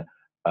can,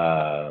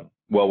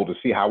 well, to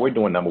see how we're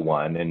doing, number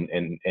one,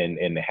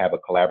 and have a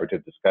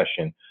collaborative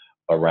discussion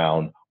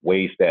around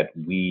ways that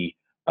we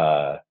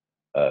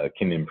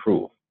can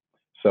improve.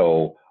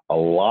 So a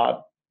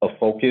lot of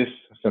focus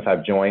since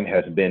I've joined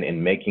has been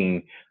in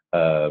making,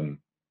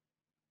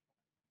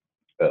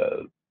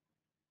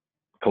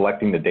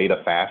 collecting the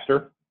data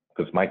faster,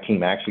 because my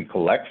team actually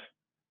collects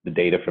the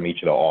data from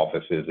each of the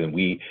offices, and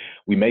we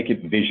make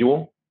it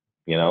visual,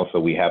 you know. So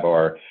we have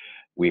our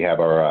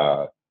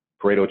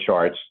Pareto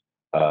charts,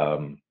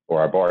 or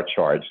our bar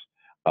charts.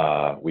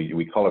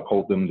 We color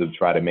code them to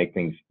try to make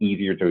things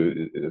easier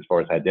as far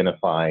as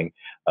identifying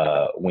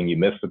when you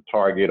miss a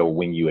target or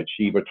when you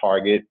achieve a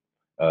target.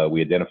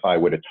 We identify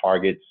where the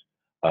targets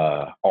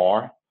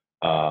are,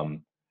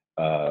 and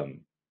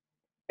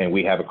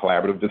we have a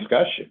collaborative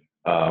discussion.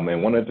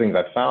 And one of the things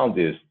I found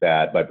is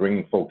that by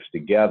bringing folks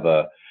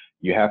together,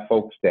 you have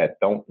folks that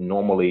don't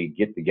normally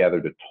get together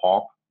to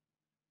talk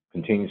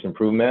continuous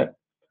improvement.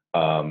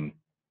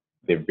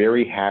 They're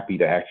very happy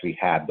to actually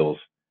have those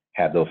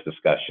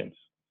discussions.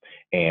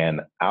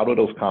 And out of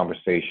those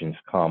conversations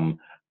come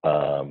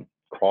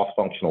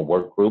cross-functional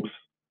work groups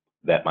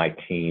that my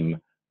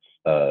team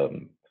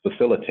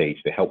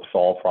facilitates to help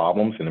solve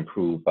problems and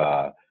improve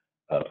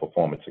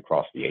performance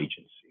across the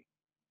agency.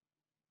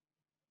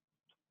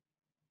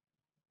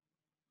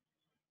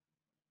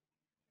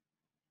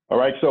 All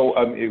right, so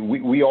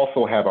we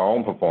also have our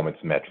own performance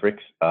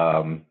metrics.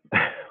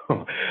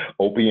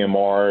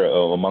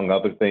 OPMR, among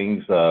other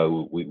things,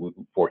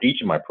 for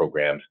each of my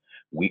programs,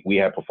 we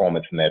have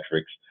performance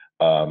metrics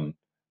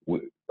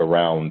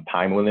around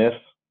timeliness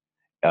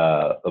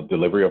of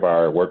delivery of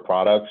our work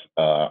products,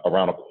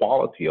 around the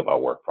quality of our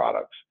work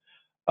products.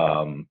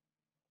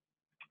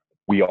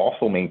 We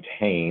also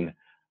maintain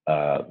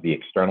the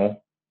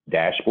external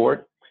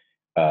dashboard.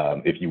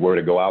 If you were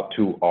to go out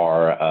to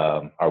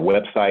our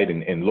website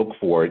and look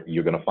for it,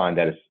 you're going to find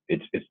that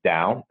it's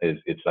down.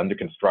 It's under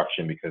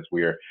construction because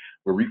we're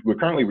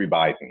currently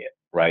revising it,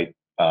 right?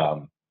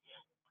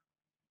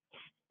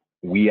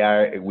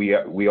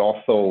 We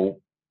also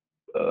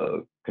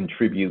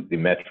contribute the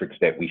metrics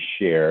that we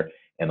share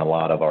in a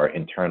lot of our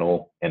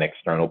internal and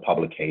external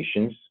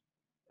publications,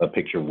 a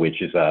picture of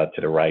which is to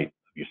the right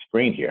of your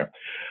screen here.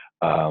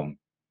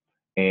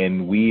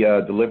 And we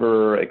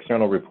deliver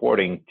external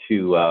reporting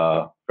to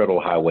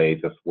federal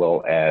highways as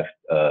well as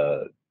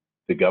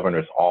the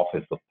Governor's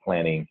Office of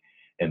Planning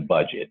and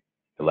Budget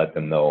to let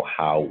them know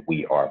how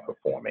we are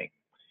performing.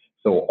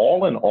 So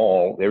all in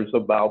all, there's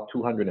about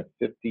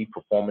 250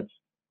 performance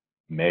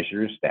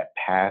measures that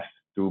pass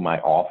through my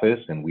office,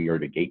 and we are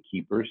the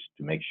gatekeepers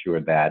to make sure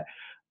that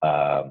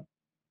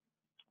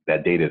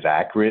that data is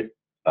accurate,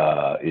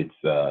 it's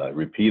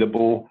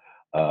repeatable.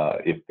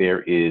 If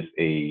there is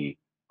a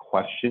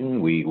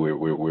question,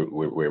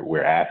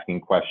 we're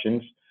asking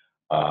questions.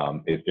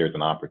 If there's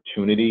an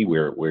opportunity,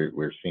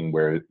 we're seeing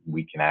where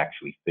we can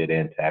actually fit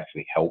in to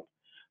actually help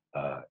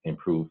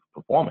improve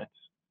performance.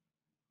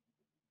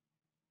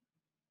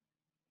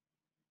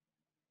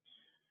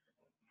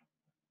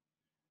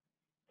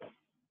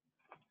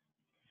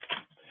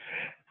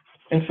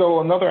 And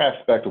so another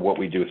aspect of what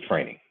we do is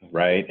training,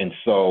 right? And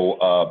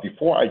so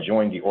before I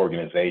joined the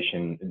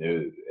organization,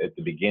 at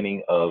the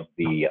beginning of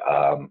the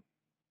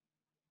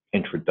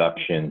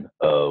introduction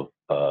of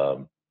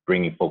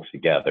bringing folks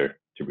together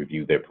to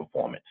review their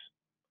performance,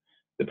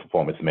 the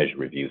performance measure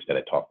reviews that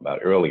I talked about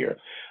earlier,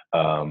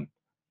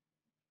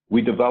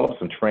 we developed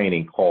some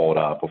training called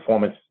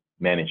Performance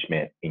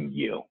Management in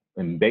You.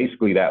 And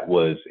basically that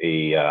was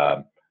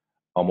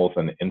almost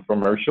an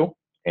infomercial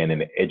and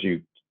an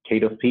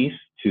educative piece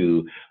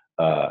to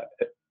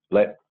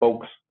let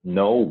folks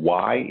know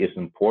why it's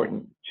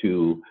important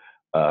to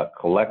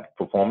collect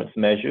performance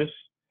measures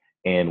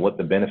and what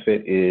the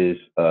benefit is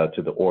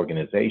to the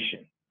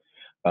organization.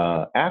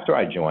 After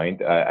I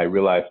joined, I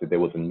realized that there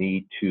was a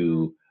need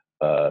to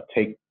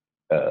take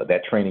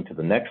that training to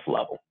the next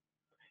level.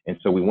 And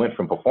so we went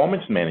from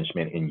performance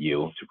management in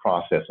You to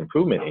process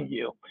improvement in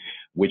You,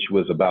 which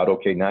was about,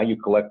 okay, now you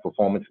collect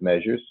performance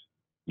measures,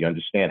 you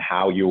understand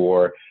how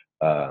your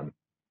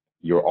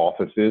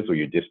offices or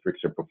your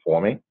districts are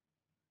performing.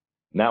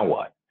 Now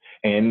what?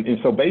 And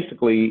so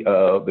basically,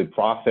 the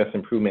process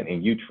improvement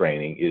in You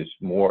training is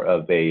more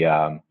of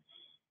a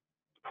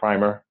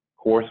primer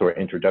course or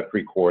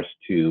introductory course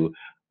to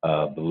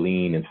the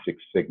Lean and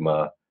Six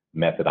Sigma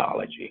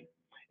methodology,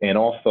 and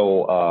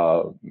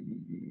also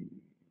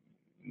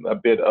a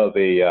bit of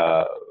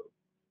a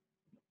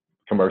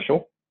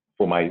commercial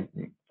for my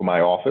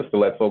office to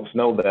let folks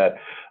know that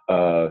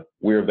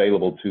we're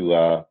available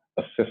to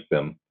assist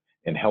them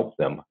and help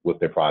them with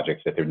their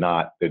projects, that they're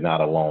not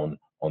alone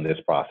on this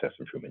process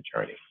improvement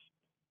journey.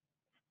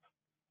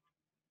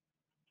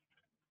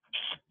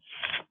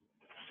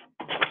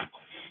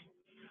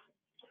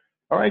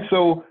 All right,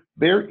 so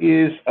there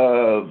is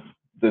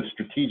the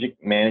strategic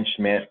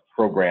management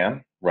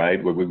program,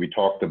 right, where we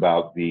talked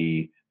about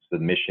the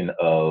submission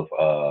of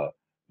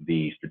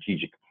the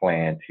strategic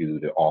plan to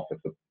the Office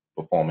of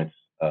Performance,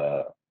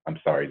 the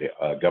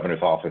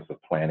Governor's Office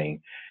of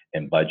Planning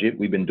and Budget.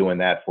 We've been doing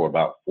that for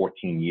about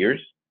 14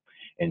 years.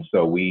 And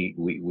so we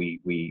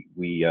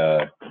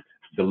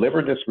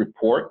deliver this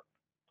report,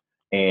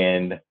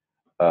 and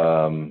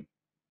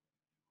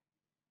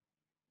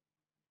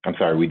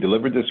we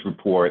delivered this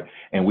report,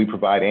 and we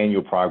provide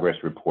annual progress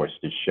reports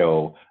to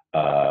show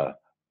the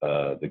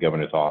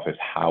Governor's Office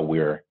how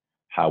we're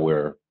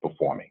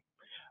performing.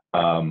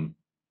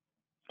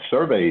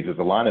 Surveys is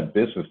a line of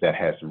business that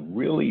has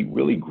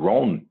really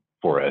grown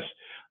for us.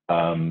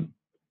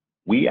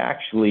 We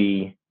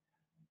actually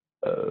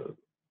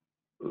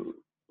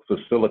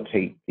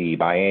facilitate the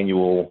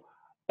biannual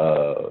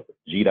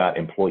GDOT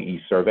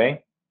employee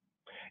survey,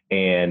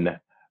 and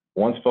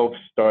once folks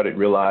started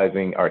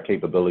realizing our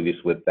capabilities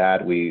with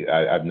that,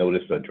 I've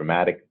noticed a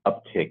dramatic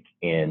uptick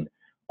in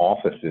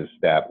offices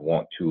that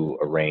want to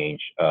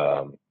arrange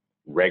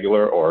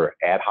regular or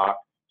ad hoc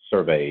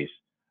surveys,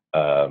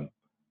 so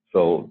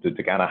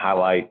to kind of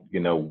highlight,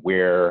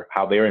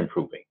 how they're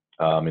improving.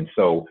 And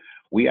so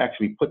we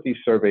actually put these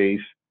surveys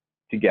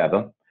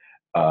together,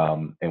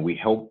 and we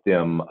help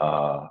them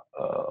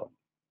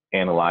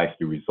analyze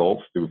the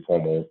results through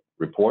formal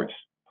reports.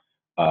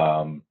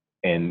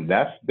 And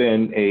that's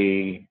been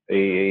a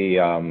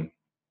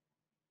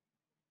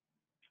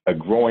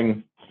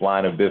growing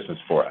line of business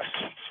for us.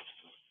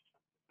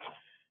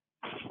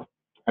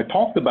 I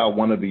talked about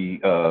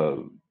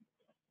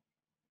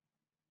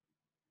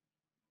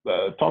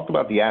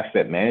the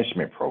asset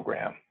management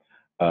program.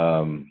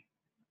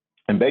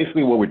 And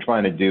basically what we're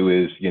trying to do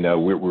is,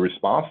 we're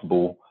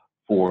responsible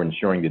for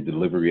ensuring the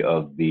delivery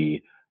of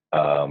the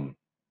federally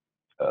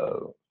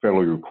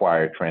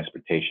required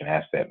transportation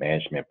asset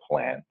management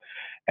plan,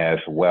 as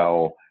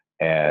well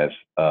as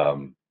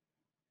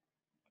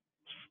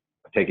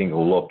taking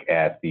a look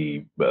at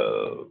the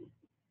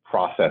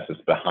processes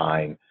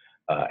behind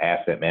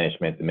asset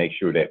management to make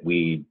sure that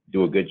we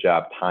do a good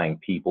job tying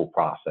people,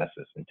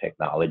 processes, and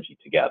technology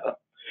together,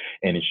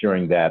 and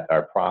ensuring that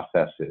our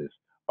processes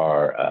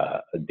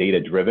are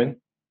data-driven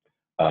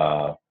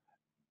to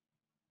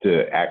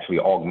actually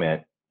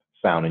augment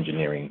sound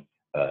engineering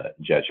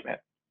judgment.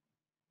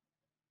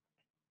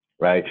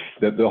 Right.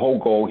 The whole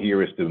goal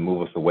here is to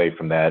move us away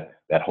from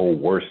that whole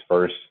worst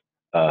first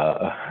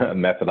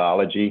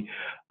methodology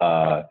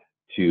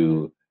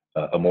to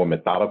a more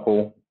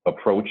methodical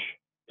approach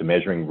to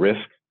measuring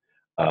risk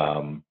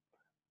and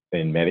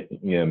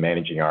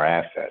managing our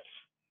assets.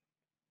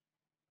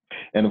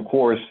 And of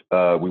course,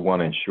 we want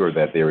to ensure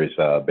that there is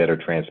better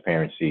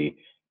transparency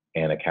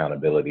and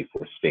accountability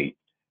for state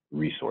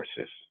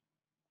resources.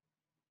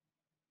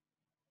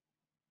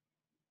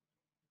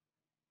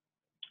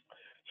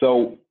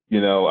 So,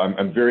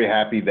 I'm very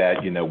happy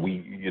that,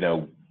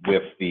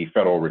 with the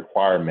federal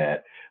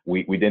requirement,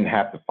 we didn't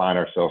have to find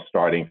ourselves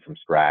starting from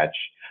scratch.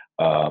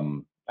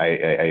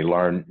 I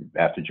learned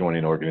after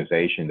joining the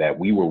organization that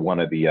we were one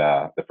of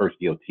the first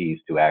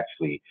DOTs to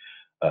actually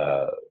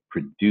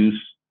produce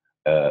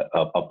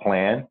a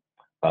plan.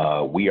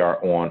 We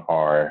are on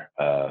our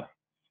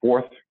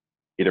fourth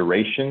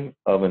iteration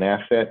of an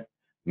asset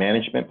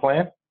management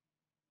plan.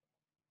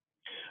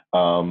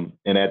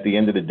 And at the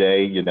end of the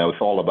day, you know,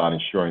 it's all about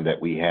ensuring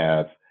that we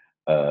have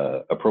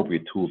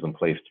appropriate tools in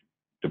place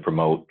to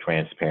promote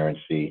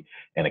transparency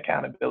and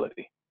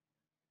accountability.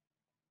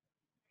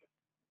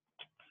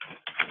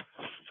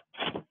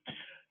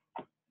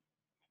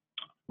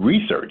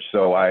 Research.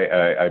 So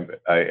I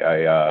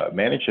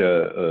manage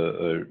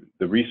the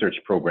research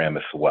program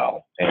as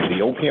well, and the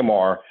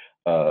OPMR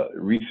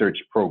research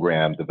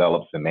program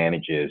develops and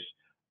manages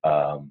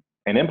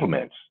and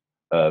implements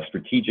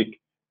strategic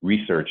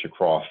research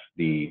across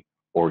the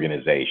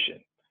organization.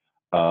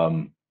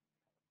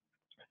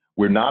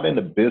 We're not in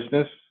the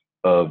business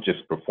of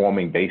just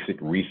performing basic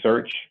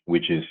research,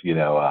 which is, you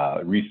know,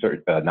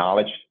 research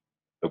knowledge,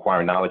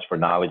 acquiring knowledge for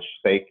knowledge's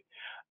sake.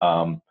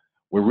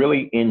 We're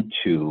really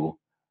into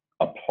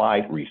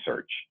applied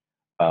research.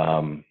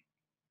 Our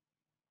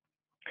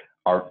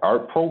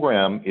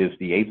program is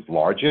the 8th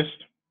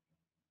largest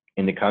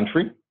in the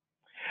country.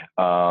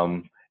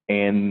 And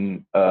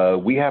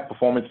we have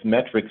performance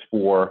metrics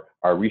for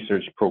our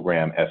research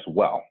program as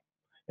well.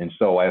 And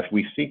so as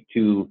we seek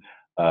to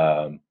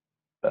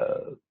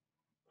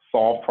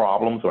solve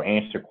problems or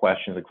answer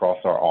questions across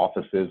our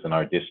offices and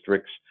our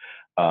districts,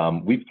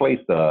 we've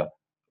placed a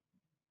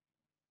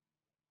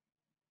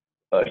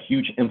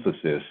huge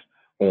emphasis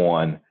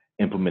on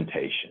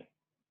implementation,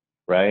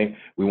 right?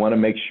 We want to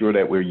make sure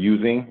that we're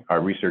using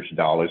our research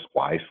dollars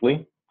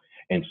wisely.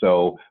 And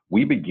so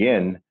we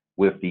begin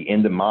with the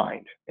end in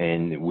mind.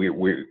 And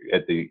we're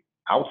at the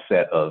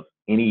outset of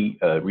any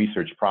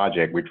research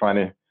project,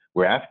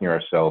 we're asking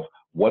ourselves,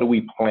 what do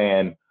we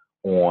plan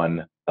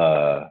on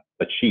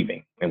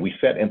achieving? And we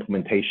set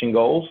implementation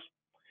goals.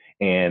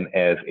 And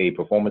as a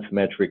performance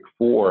metric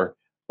for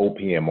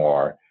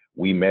OPMR,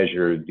 we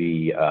measure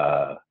the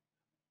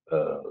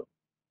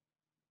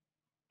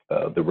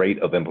rate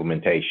of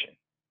implementation,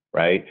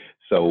 right?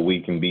 So we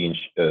can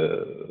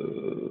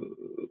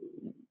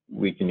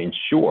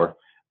ensure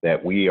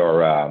that we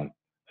are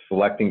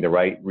selecting the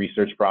right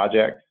research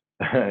projects.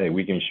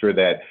 We can ensure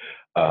that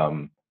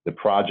the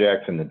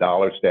projects and the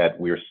dollars that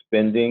we're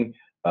spending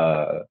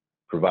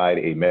provide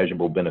a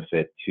measurable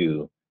benefit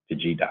to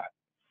GDOT.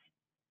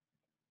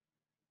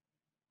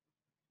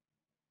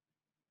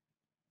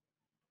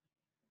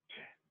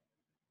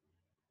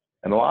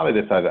 And a lot of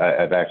this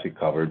I've actually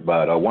covered,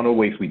 but one of the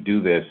ways we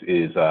do this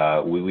is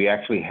we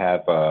actually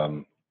have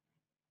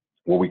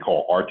what we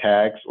call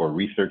RTAGs, or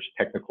Research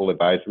Technical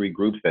Advisory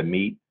Groups, that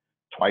meet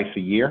twice a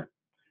year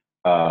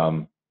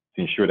to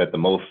ensure that the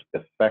most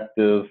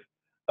effective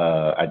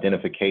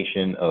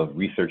identification of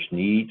research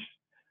needs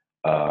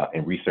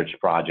and research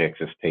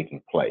projects is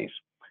taking place.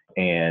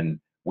 And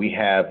we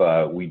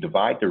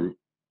divide the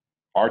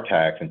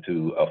RTAGs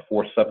into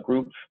 4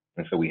 subgroups.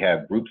 And so we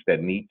have groups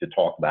that meet to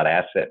talk about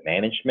asset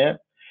management,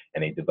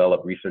 and they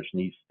develop research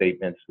needs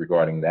statements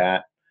regarding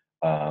that.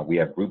 We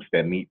have groups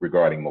that meet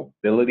regarding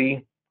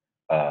mobility,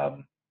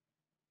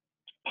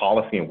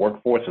 policy and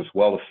workforce, as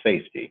well as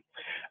safety.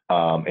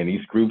 And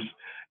these groups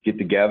get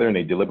together and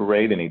they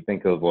deliberate and they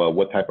think of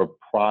what type of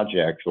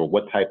projects or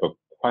what type of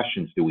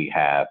questions do we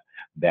have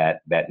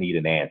that need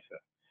an answer.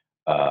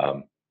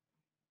 And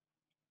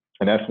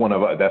that's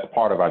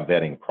part of our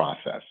vetting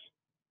process.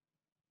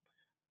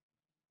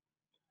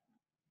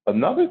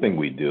 Another thing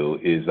we do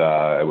is,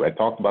 I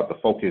talked about the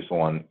focus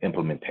on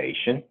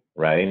implementation,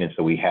 right? And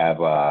so we have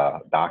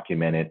a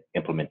documented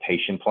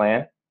implementation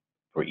plan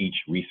for each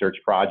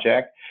research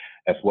project,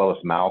 as well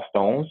as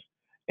milestones.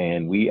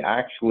 And we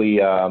actually,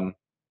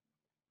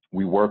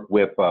 we work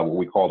with what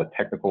we call the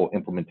technical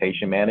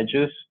implementation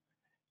managers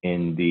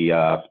in the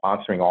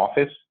sponsoring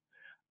office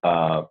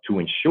to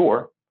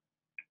ensure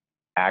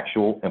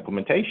actual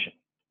implementation.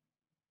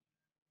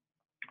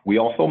 We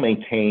also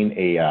maintain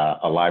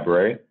a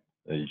library,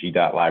 the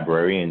GDOT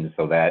library, and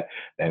so that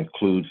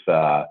includes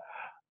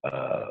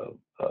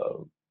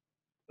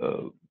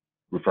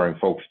referring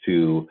folks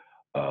to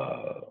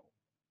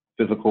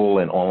physical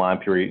and online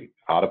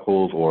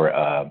periodicals or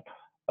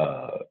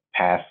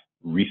past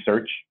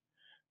research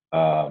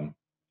to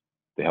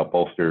help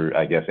bolster,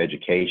 I guess,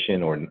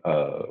 education or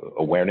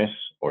awareness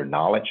or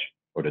knowledge,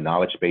 or the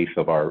knowledge base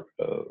of our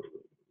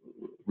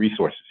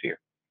resources here.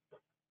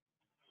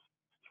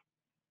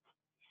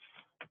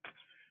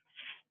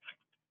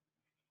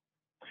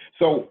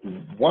 So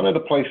one of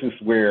the places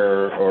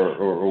where,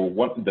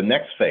 the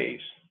next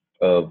phase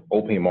of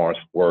OPMR's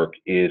work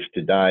is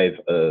to dive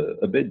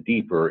a bit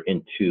deeper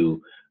into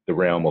the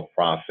realm of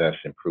process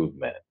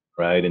improvement,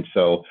 right? And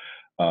so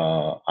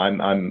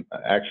I'm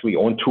actually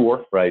on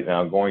tour right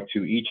now, going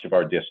to each of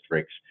our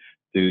districts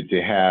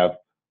to have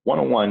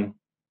one-on-one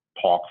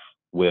talks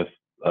with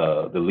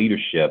the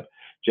leadership,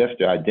 just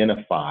to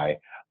identify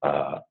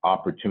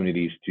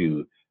opportunities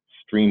to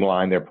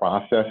streamline their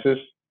processes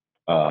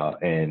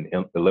and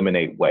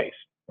eliminate waste,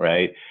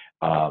 right?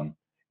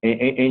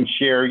 and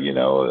share, you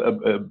know,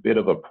 a bit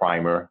of a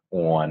primer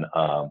on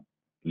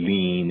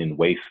lean and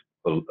waste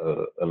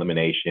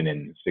elimination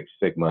and Six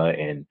Sigma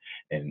and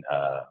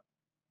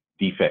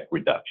defect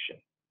reduction,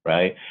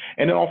 right?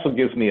 And it also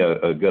gives me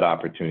a good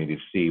opportunity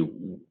to see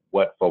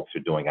what folks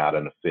are doing out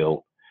in the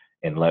field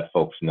and let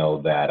folks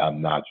know that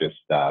I'm not just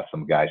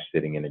some guy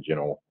sitting in a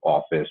general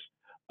office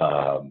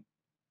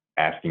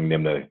asking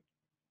them to,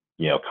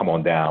 you know, come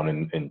on down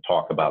and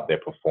talk about their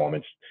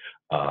performance.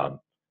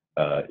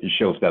 It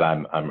shows that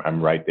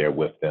I'm right there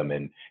with them,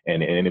 and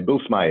it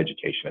boosts my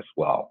education as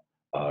well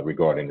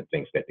regarding the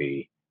things that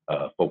the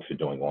folks are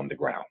doing on the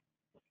ground.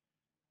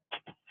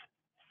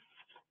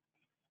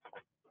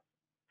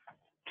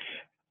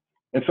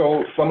 And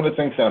so some of the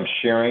things that I'm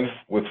sharing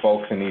with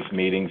folks in these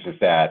meetings is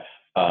that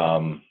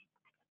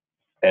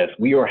as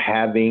we are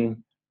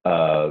having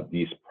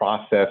these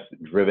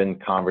process-driven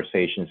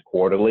conversations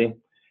quarterly,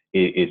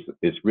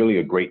 it's really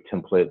a great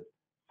template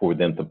for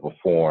them to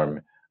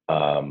perform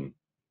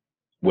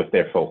with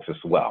their folks as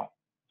well.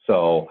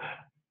 So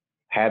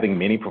having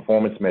many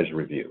performance measure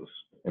reviews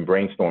and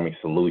brainstorming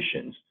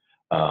solutions,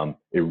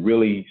 it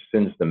really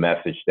sends the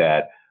message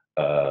that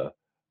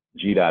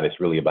GDOT is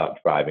really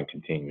about driving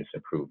continuous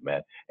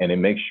improvement. And it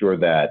makes sure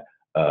that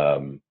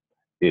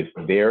if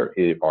there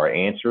are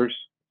answers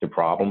to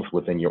problems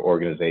within your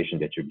organization,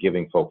 that you're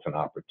giving folks an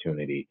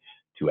opportunity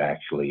to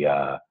actually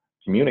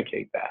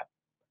communicate that.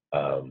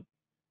 Of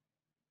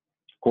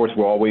course,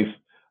 we're always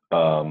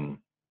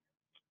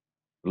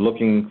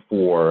looking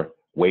for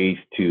ways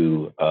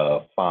to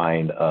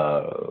find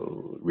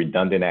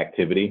redundant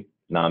activity,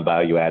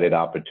 non-value added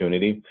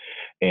opportunity.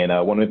 And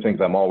one of the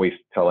things I'm always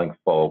telling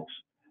folks,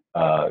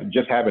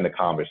 just having a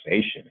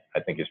conversation, I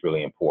think is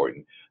really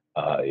important.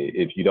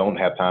 If you don't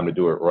have time to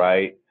do it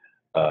right,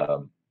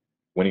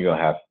 when are you going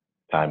to have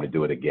time to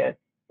do it again,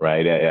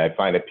 right? I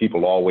find that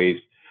people always,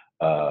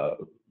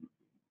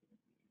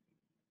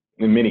 in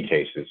many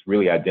cases,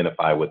 really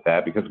identify with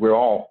that because we're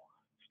all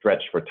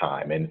stretched for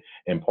time.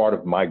 And part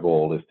of my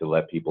goal is to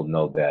let people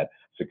know that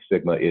Six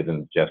Sigma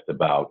isn't just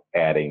about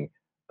adding,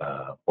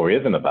 or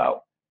isn't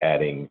about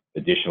adding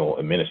additional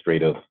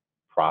administrative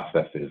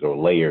processes or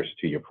layers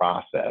to your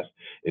process.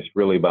 It's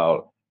really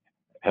about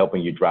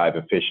helping you drive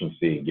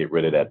efficiency, get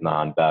rid of that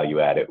non-value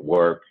added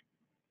work,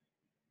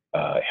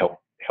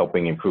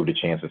 helping improve the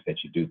chances that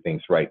you do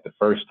things right the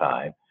first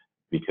time,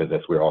 because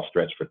as we're all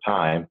stretched for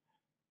time,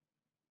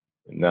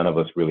 none of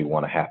us really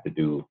want to have to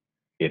do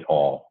it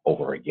all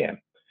over again.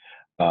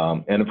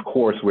 And of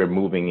course, we're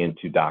moving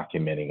into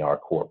documenting our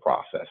core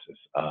processes,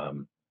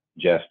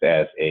 just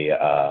as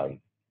a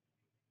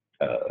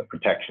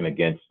protection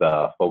against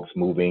folks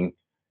moving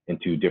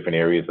into different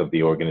areas of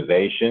the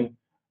organization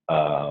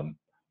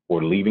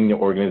or leaving the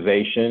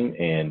organization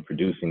and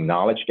producing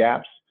knowledge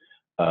gaps.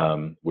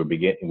 We're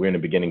in the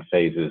beginning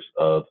phases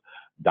of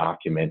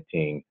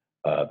documenting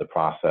the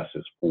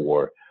processes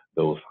for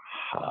those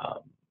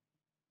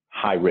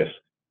high-risk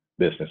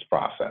business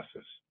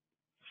processes.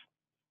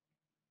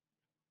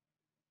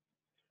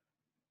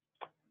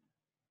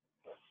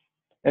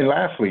 And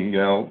lastly, you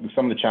know,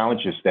 some of the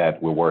challenges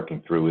that we're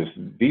working through is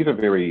these are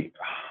very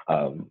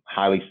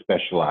highly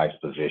specialized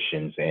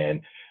positions,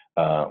 and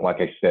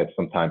like I said,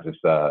 sometimes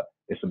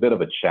it's a bit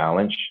of a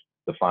challenge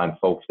to find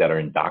folks that are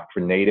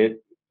indoctrinated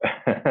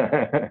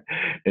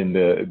in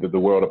the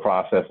world of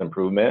process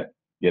improvement.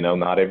 You know,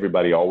 not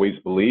everybody always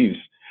believes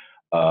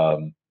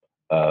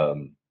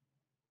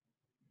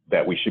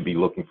that we should be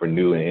looking for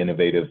new and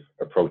innovative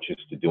approaches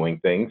to doing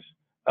things.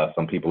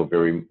 Some people are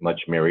very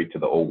much married to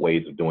the old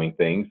ways of doing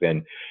things,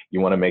 and you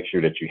want to make sure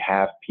that you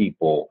have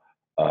people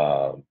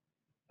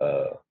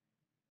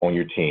on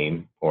your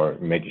team, or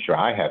making sure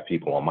I have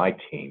people on my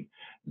team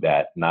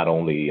that not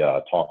only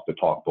talk the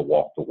talk but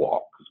walk the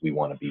walk, because we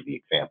want to be the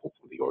example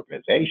for the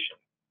organization,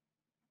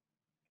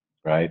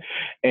 right?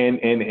 And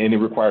it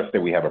requires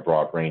that we have a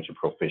broad range of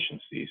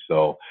proficiency.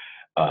 So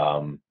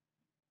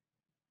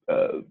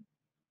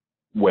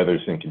whether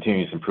it's in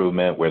continuous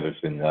improvement, whether it's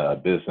in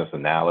business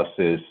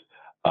analysis,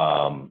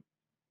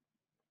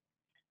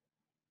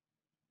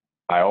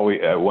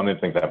 one of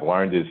the things I've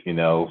learned is, you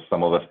know,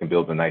 some of us can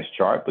build a nice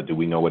chart, but do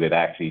we know what it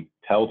actually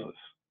tells us,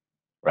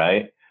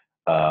 right?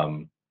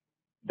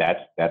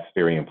 That's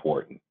very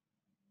important.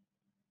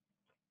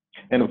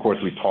 And of course,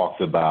 we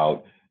talked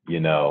about, you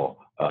know,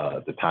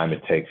 the time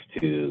it takes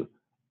to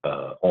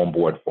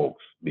onboard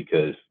folks,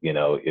 because, you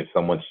know, if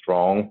someone's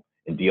strong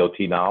in DOT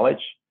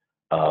knowledge,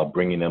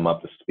 bringing them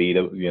up to speed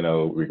of, you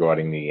know,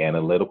 regarding the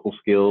analytical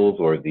skills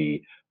or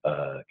the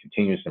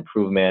continuous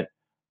improvement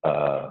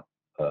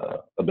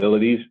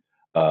abilities.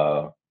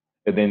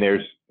 And then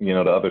there's, you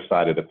know, the other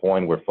side of the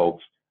coin where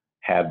folks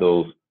have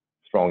those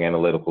strong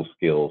analytical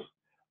skills,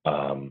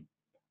 but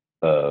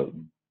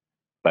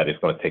it's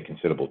going to take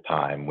considerable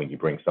time when you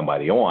bring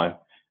somebody on,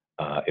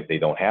 if they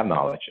don't have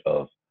knowledge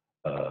of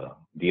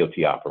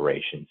DOT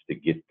operations, to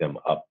get them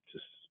up to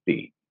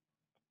speed,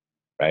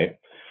 right?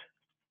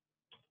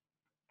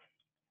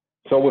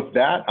 So with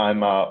that,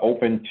 I'm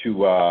open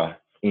to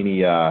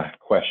any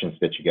questions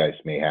that you guys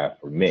may have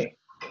for me.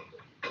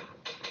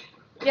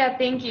 Yeah,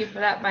 thank you for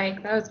that,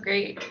 Mike. That was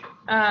great.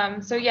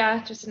 So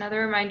yeah, just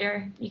another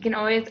reminder, you can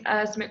always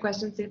submit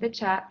questions through the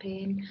chat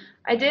pane.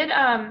 I did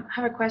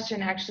have a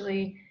question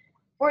actually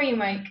for you,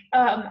 Mike.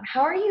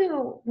 How are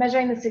you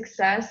measuring the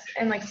success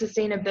and like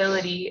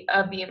sustainability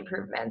of the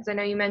improvements? I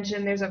know you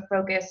mentioned there's a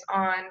focus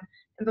on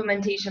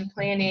implementation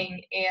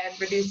planning and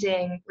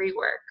reducing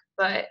rework,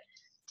 but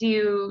do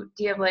you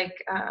have like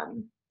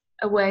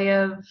a way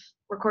of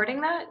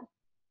recording that?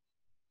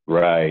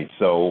 Right.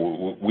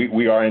 So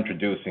we are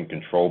introducing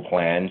control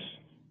plans,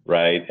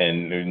 right?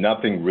 And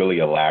nothing really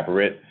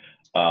elaborate.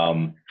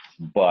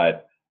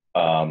 But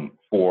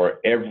for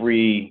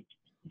every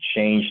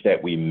change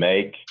that we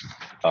make,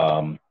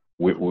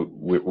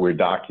 we're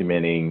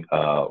documenting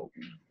how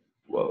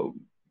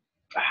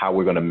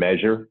we're going to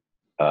measure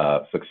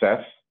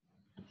success.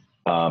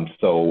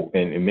 So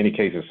in many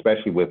cases,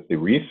 especially with the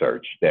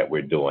research that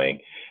we're doing,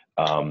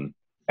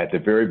 at the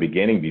very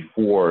beginning,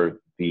 before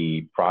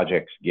the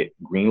projects get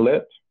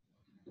greenlit,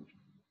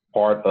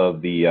 part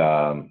of the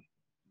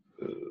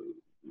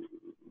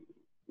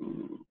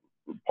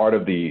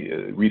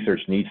research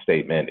needs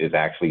statement is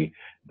actually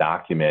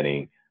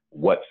documenting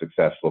what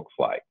success looks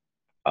like,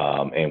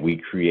 and we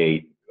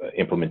create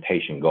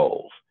implementation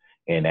goals.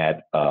 And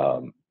at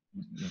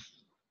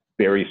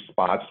various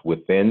spots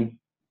within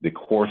the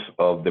course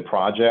of the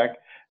project,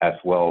 as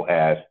well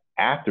as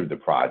after the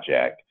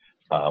project,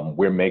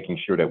 we're making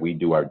sure that we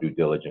do our due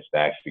diligence to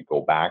actually go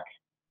back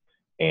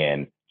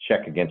and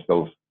check against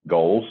those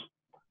goals.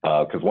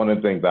 Because one of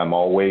the things I'm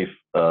always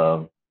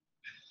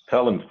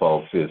telling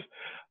folks is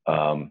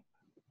a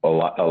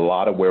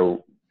lot of where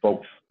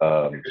folks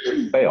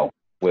fail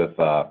with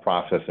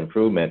process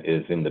improvement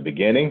is in the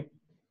beginning,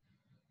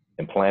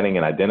 in planning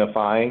and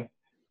identifying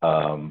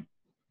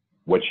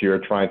what you're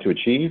trying to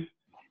achieve,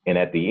 and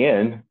at the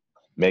end,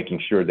 making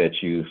sure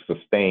that you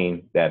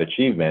sustain that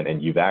achievement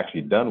and you've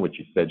actually done what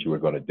you said you were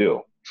going to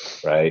do,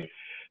 right?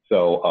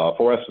 So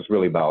for us, it's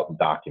really about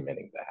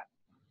documenting that.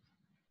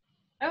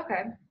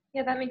 Okay.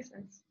 Yeah, that makes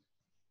sense.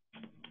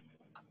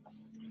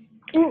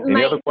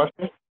 Any other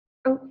questions?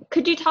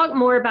 Could you talk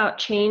more about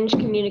change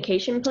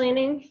communication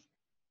planning?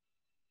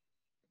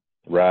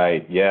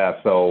 Right.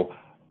 Yeah. So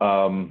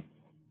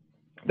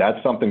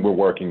that's something we're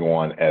working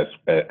on as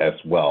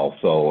well.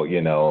 So,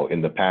 you know,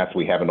 in the past,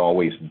 we haven't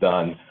always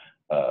done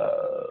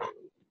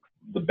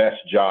the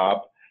best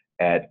job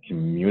at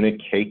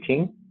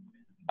communicating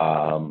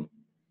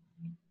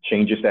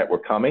changes that were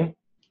coming.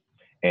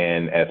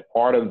 And as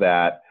part of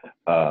that,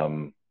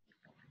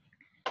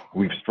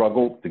 we've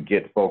struggled to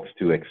get folks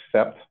to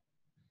accept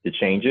the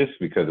changes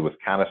because it was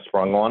kind of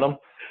sprung on them.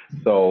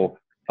 So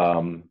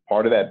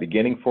part of that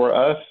beginning for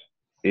us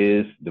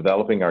is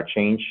developing our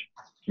change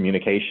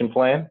communication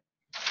plan.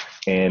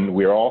 And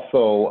we're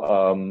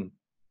also,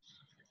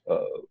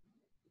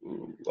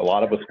 a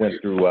lot of us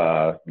went through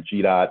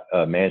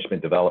GDOT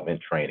management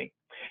development training.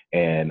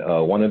 And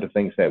one of the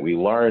things that we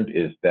learned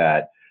is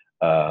that,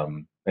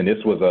 and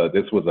this was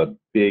a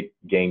big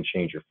game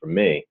changer for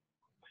me.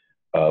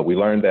 We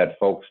learned that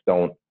folks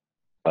aren't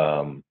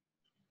on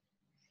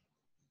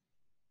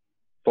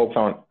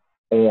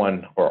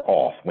or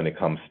off when it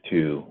comes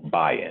to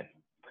buy-in,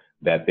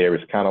 that there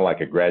is kind of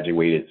like a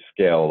graduated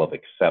scale of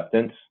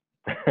acceptance.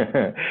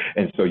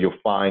 And so you'll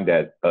find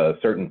that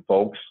certain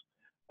folks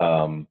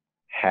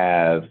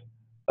have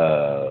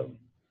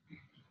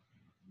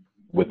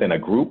within a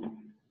group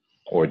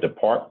or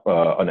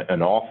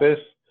an office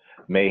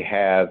may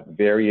have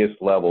various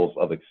levels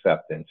of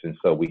acceptance. And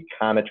so we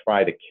kind of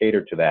try to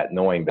cater to that,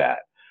 knowing that.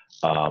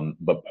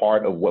 But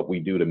part of what we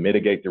do to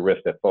mitigate the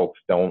risk that folks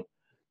don't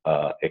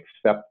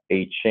accept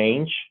a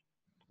change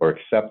or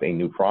accept a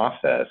new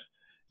process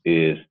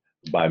is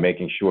by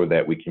making sure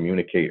that we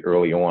communicate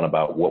early on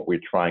about what we're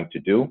trying to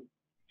do,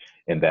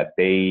 and that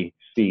they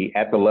see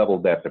at the level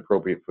that's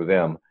appropriate for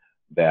them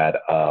that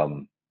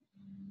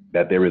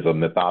that there is a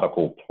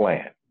methodical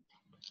plan,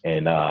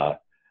 and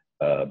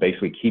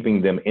basically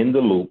keeping them in the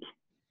loop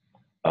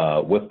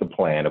with the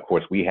plan. Of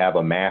course, we have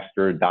a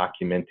master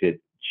documented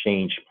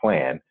change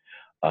plan,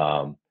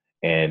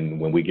 and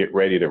when we get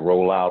ready to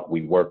roll out,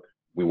 we work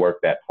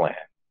that plan.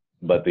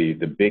 But the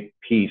big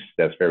piece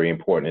that's very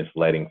important is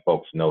letting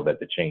folks know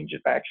that the change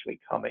is actually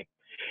coming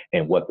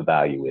and what the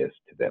value is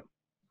to them.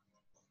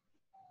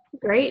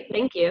 Great,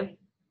 thank you.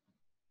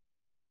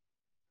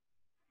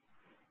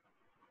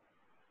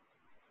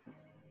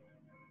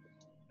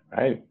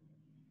 All right.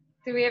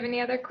 Do we have any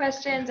other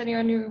questions?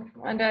 Anyone who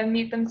wanted to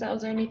unmute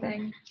themselves or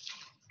anything?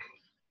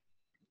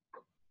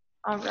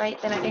 All right,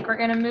 then I think we're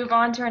gonna move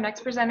on to our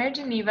next presenter,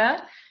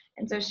 Geneva.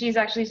 And so she's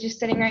actually just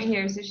sitting right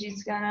here. So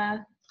she's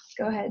gonna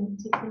go ahead and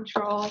take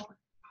control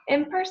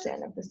in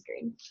person of the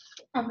screen.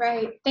 All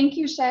right, thank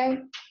you, Shay.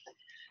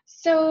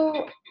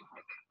 So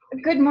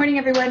Good morning,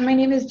 everyone. My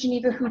name is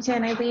Geneva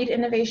Houghton. I lead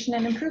innovation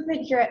and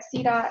improvement here at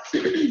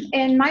CDOT.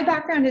 And my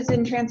background is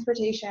in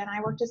transportation.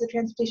 I worked as a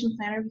transportation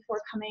planner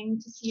before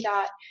coming to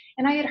CDOT.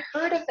 And I had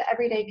heard of the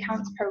Everyday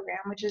Counts program,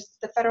 which is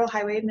the Federal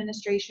Highway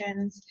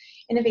Administration's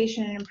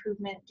innovation and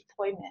improvement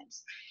deployment.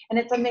 And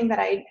it's something that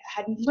I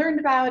had learned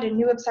about and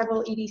knew of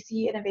several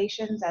EDC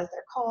innovations, as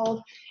they're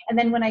called. And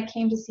then when I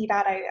came to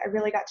CDOT, I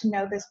really got to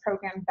know this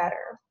program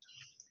better.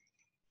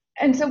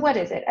 And so what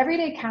is it?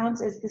 Everyday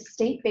Counts is the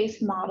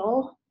state-based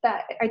model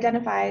that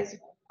identifies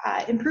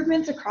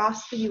improvements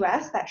across the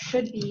US that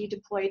should be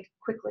deployed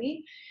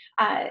quickly.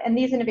 And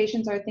these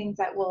innovations are things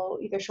that will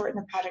either shorten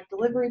the project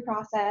delivery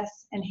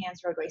process,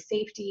 enhance roadway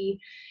safety,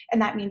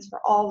 and that means for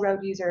all road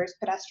users,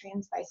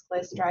 pedestrians,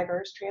 bicyclists,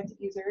 drivers, transit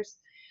users,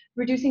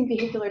 reducing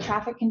vehicular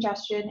traffic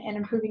congestion, and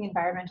improving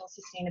environmental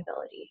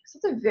sustainability. So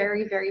it's a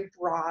very, very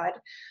broad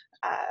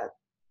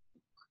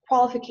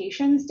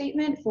qualification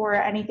statement for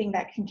anything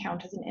that can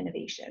count as an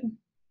innovation.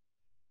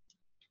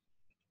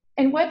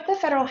 And what the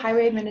Federal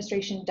Highway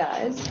Administration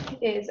does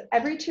is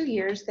every 2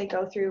 years they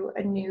go through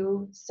a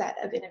new set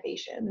of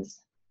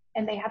innovations,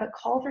 and they have a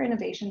call for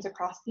innovations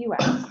across the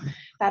US.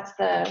 That's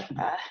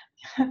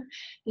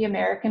the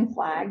American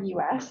flag,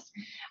 US.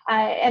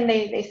 And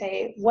they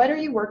say, what are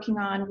you working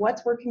on?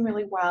 What's working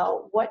really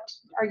well? What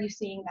are you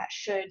seeing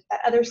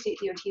that other state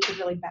DOTs would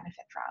really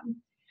benefit from?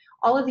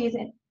 All of these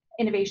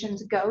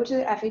innovations go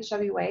to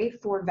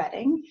FHWA for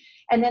vetting,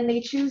 and then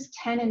they choose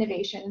 10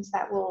 innovations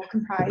that will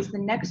comprise the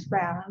next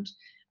round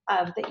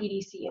of the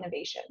EDC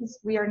innovations.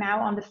 We are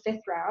now on the 5th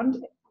round,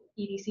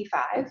 EDC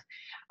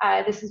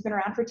 5. This has been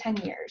around for 10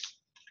 years.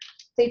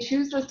 They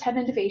choose those 10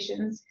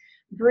 innovations,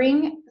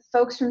 bring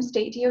folks from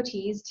state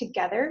DOTs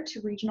together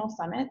to regional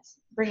summits,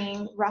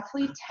 bringing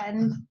roughly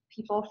 10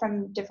 people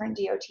from different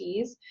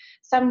DOTs,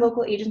 some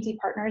local agency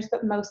partners,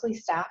 but mostly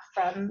staff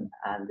from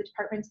the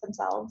departments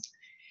themselves,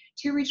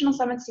 to regional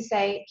summits to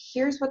say,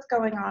 here's what's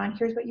going on,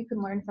 here's what you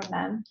can learn from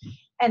them.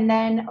 And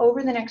then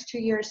over the next 2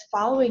 years,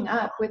 following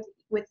up with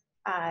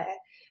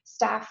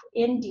staff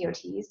in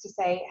DOTs to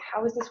say,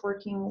 how is this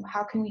working?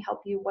 How can we help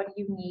you? What do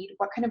you need?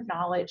 What kind of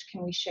knowledge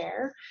can we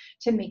share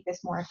to make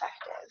this more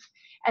effective?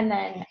 And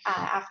then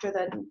after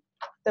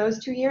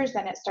those 2 years,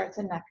 then it starts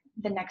in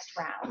the next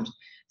round.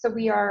 So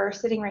we are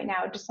sitting right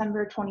now,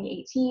 December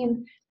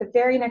 2018. The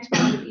very next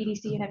round of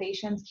EDC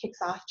innovations kicks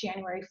off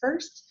January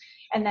 1st,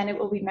 and then it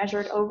will be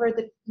measured over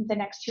the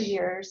next 2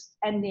 years,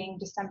 ending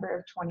December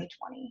of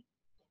 2020.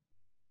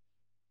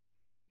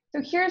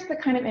 So here's the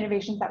kind of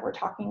innovations that we're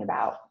talking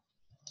about.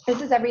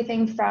 This is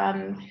everything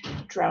from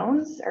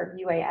drones or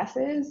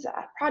UASs,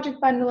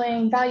 project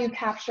bundling, value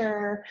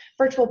capture,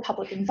 virtual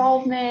public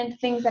involvement,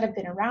 things that have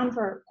been around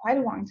for quite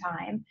a long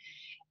time.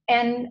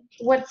 And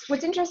what's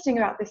interesting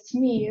about this to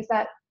me is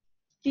that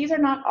these are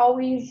not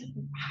always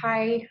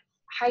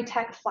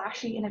high-tech,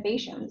 flashy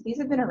innovations. These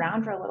have been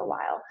around for a little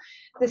while.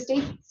 The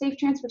Safe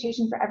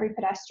Transportation for Every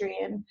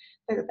Pedestrian,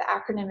 the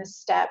acronym is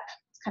STEP,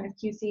 it's kind of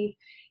cutesy.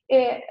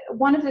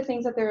 One of the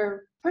things that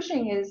they're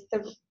pushing is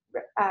the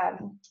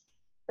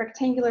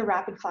rectangular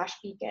rapid flash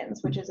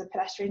beacons, which is a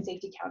pedestrian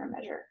safety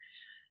countermeasure.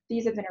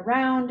 These have been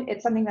around.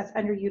 It's something that's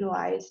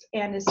underutilized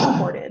and is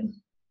supported.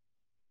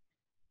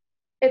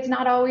 It's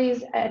not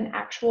always an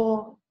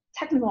actual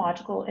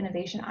technological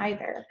innovation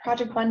either.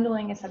 Project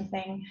bundling is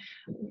something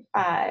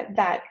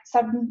that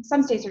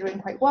some states are doing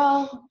quite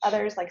well.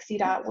 Others, like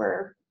CDOT,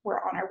 we're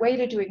on our way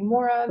to doing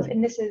more of,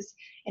 and this is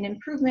an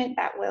improvement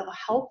that will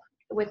help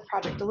with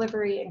project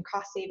delivery and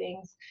cost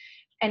savings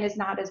and is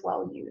not as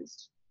well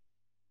used.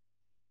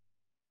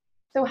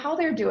 So how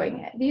they're doing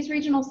it, these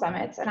regional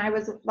summits, and I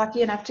was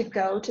lucky enough to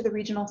go to the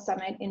regional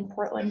summit in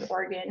Portland,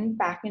 Oregon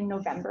back in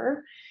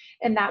November,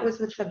 and that was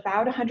with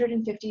about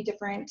 150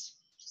 different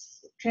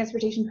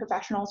transportation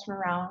professionals from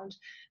around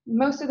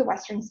most of the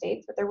Western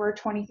states, but there were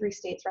 23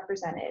 states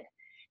represented.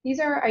 These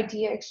are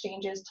idea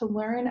exchanges to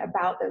learn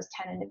about those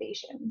 10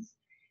 innovations.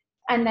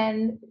 And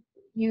then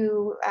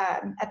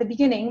at the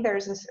beginning,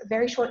 there's this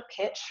very short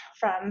pitch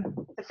from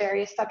the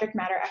various subject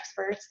matter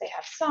experts. They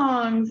have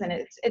songs, and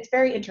it's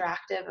very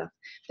interactive of,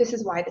 this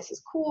is why this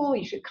is cool,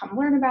 you should come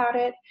learn about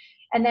it.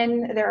 And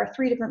then there are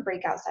 3 different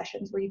breakout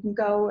sessions where you can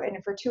go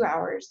and for 2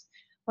 hours,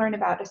 learn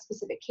about a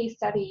specific case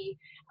study,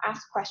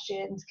 ask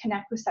questions,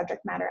 connect with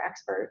subject matter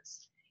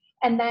experts.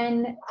 And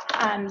then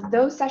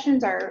those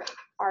sessions are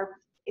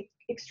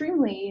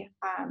extremely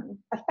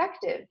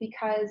effective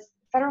because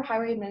Federal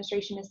Highway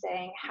Administration is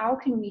saying, how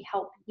can we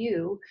help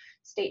you,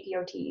 state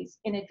DOTs,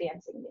 in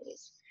advancing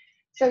these?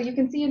 So you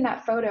can see in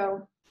that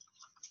photo,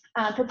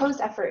 proposed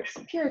efforts,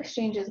 peer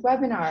exchanges,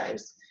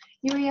 webinars,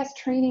 UAS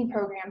training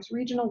programs,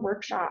 regional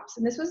workshops,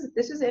 and this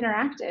was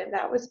interactive.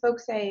 That was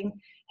folks saying,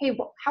 hey,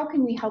 how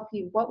can we help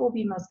you? What will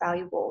be most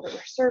valuable? There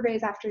were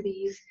surveys after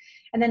these,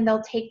 and then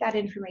they'll take that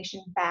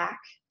information back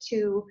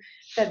to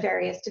the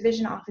various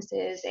division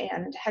offices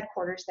and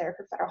headquarters there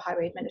for Federal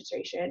Highway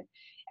Administration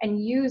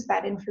and use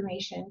that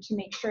information to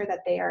make sure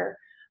that they are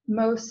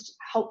most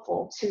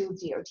helpful to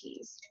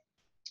DOTs.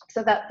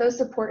 So that those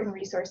support and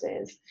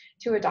resources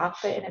to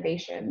adopt the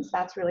innovations,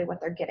 that's really what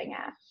they're getting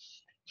at.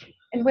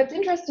 And what's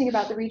interesting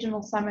about the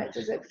regional summits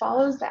is it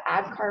follows the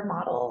ADKAR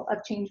model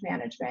of change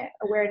management: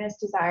 awareness,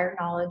 desire,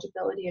 knowledge,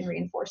 ability, and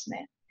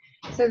reinforcement.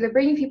 So they're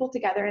bringing people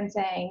together and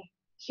saying,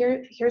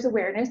 here's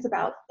awareness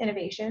about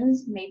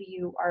innovations. Maybe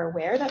you are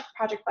aware that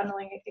project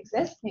bundling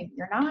exists, maybe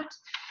you're not.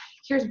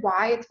 Here's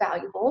why it's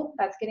valuable.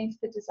 That's getting to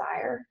the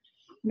desire.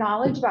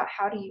 Knowledge about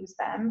how to use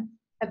them.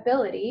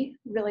 Ability,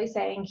 really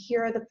saying,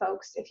 here are the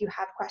folks if you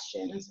have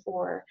questions,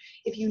 or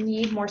if you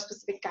need more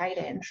specific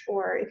guidance,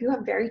 or if you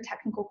have very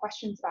technical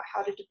questions about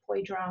how to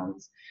deploy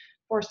drones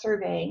for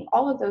surveying,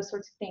 all of those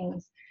sorts of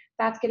things.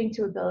 That's getting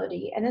to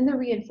ability. And then the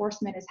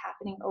reinforcement is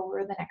happening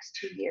over the next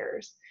 2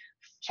 years,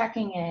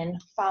 checking in,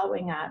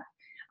 following up.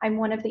 I'm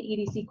one of the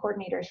EDC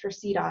coordinators for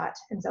CDOT,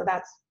 and so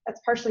that's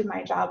partially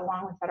my job,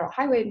 along with Federal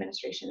Highway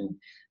Administration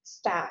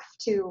staff,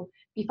 to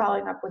be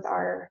following up with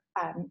our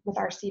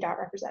CDOT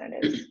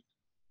representatives.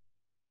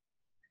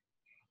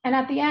 And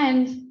at the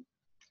end,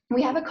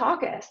 we have a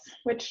caucus,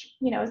 which,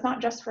 you know, is not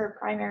just for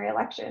primary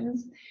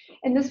elections.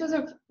 And this was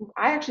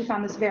I actually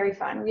found this very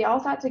fun. We all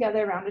sat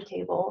together around a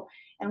table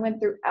and went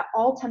through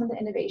all 10 of the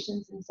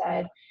innovations and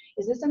said,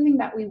 is this something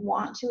that we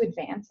want to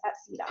advance at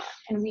CDOT?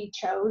 And we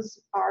chose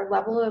our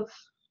level of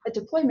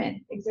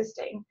deployment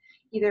existing.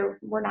 Either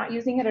we're not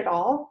using it at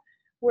all,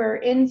 we're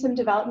in some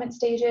development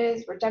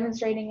stages, we're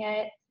demonstrating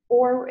it,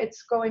 or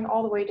it's going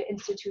all the way to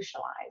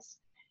institutionalize.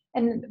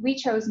 And we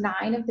chose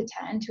 9 of the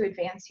 10 to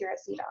advance here at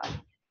CDOT.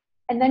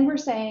 And then we're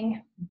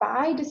saying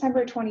by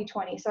December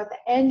 2020, so at the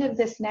end of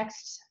this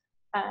next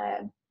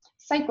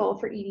cycle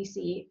for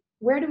EDC,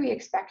 where do we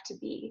expect to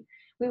be?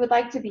 We would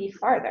like to be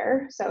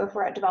farther. So if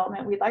we're at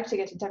development, we'd like to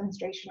get to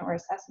demonstration or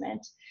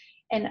assessment,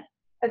 and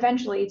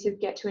eventually to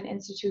get to an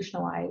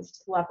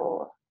institutionalized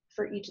level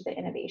for each of the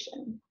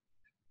innovation.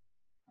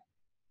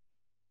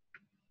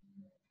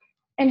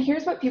 And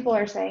here's what people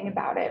are saying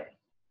about it.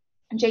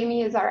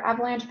 Jamie is our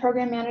Avalanche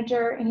program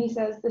manager, and he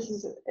says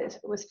it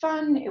was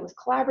fun, it was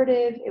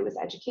collaborative, it was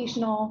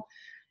educational.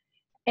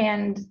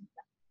 And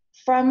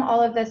from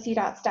all of the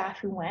CDOT staff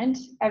who went,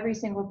 every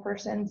single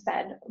person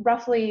said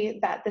roughly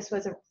that this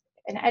was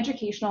an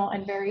educational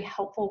and very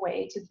helpful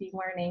way to be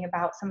learning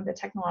about some of the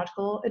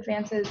technological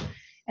advances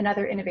and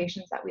other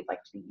innovations that we'd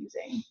like to be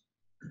using.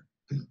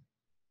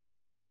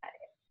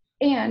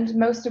 And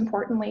most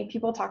importantly,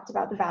 people talked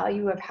about the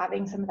value of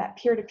having some of that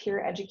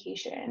peer-to-peer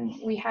education.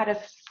 We had a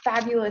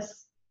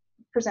fabulous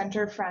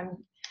presenter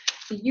from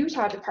the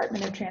Utah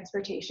Department of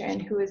Transportation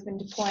who has been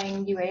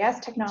deploying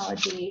UAS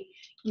technology.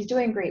 He's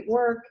doing great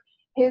work.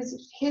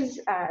 His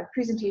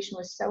presentation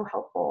was so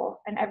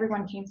helpful, and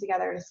everyone came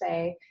together to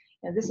say,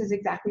 you know, this is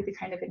exactly the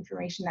kind of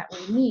information that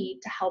we need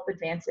to help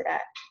advance it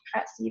at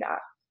CDOT.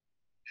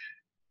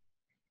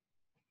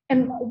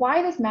 And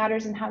why this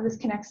matters and how this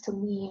connects to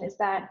lean is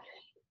that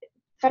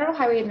Federal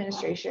Highway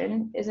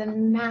Administration is a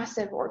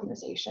massive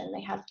organization.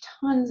 They have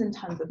tons and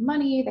tons of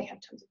money. They have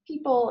tons of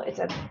people. It's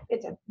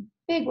a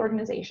big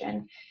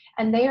organization,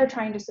 and they are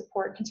trying to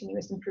support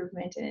continuous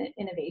improvement and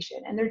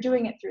innovation, and they're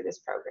doing it through this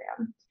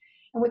program.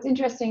 And what's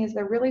interesting is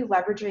they're really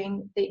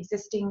leveraging the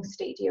existing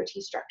state DOT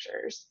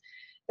structures.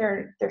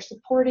 They're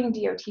supporting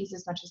DOTs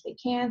as much as they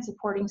can,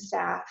 supporting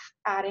staff,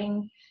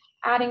 adding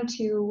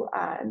to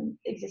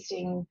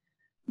existing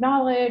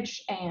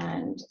knowledge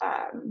and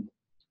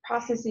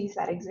processes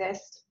that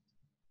exist,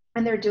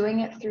 and they're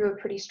doing it through a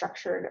pretty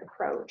structured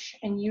approach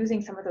and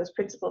using some of those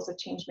principles of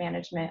change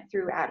management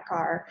through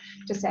ADKAR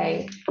to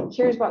say,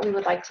 here's what we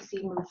would like to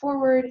see move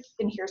forward,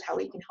 and here's how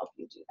we can help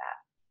you do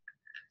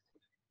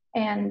that.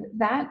 And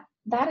that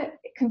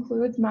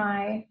concludes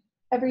my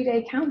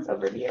Everyday Counts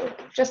overview.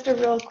 Just a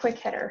real quick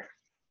hitter.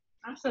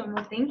 Awesome.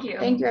 Well, thank you.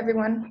 Thank you,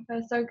 everyone. That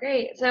was so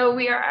great. So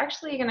we are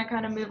actually going to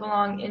kind of move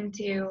along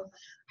into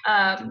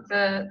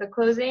the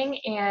closing,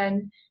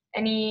 and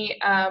any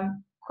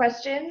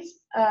questions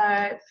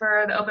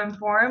for the open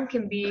forum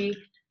can be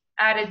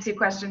added to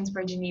questions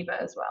for Geneva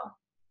as well.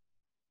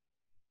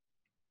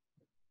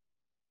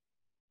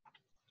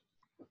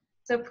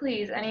 So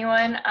please,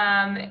 anyone,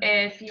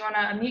 if you want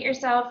to unmute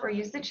yourself or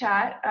use the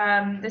chat,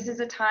 this is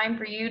a time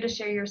for you to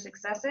share your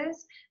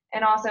successes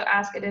and also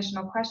ask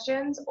additional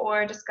questions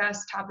or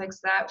discuss topics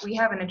that we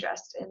haven't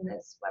addressed in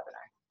this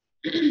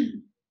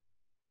webinar.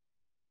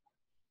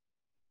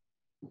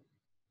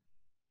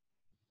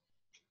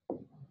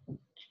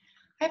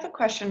 I have a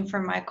question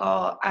for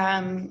Michael.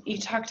 You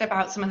talked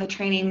about some of the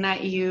training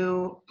that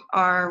you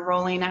are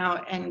rolling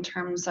out in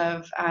terms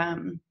of, I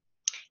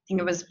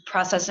think it was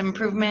process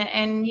improvement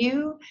and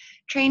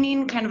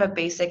training, kind of a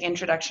basic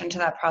introduction to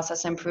that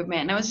process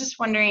improvement. And I was just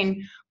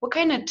wondering what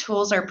kind of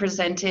tools are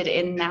presented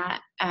in that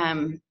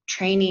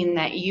training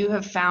that you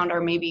have found,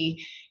 or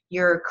maybe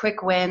your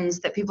quick wins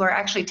that people are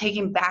actually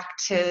taking back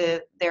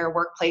to their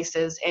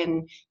workplaces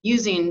and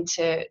using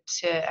to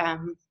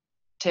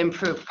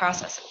improve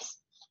processes.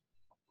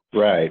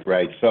 Right.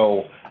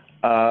 So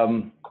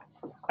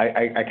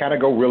I kind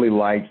of go really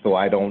light so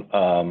I don't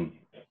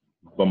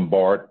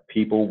bombard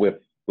people with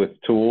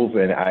tools,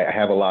 and I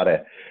have a lot of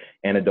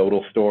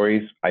anecdotal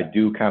stories. I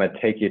do kind of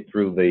take it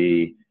through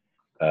the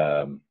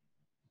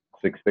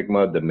Six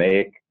Sigma, the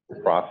DMAIC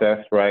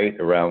process, right?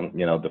 Around,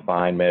 you know,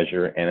 define,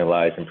 measure,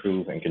 analyze,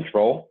 improve, and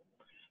control.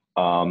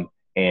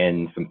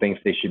 And some things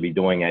they should be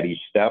doing at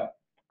each step,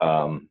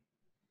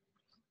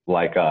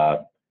 like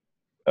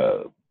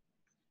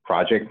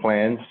project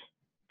plans,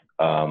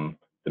 to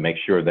make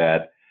sure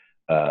that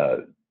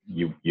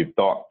you've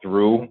thought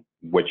through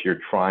what you're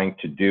trying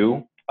to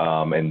do.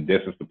 And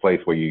this is the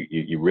place where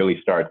you really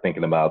start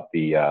thinking about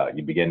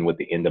you begin with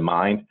the end in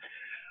mind.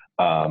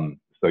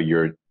 So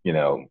you're, you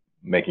know,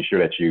 making sure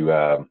that you,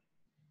 I'm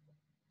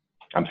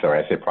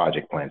sorry, I said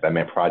project plans. I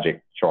meant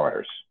project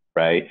charters,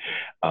 right?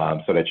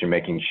 So that you're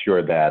making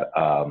sure that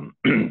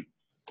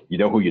you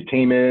know who your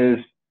team is,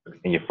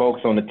 and your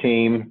folks on the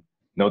team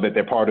know that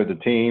they're part of the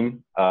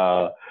team.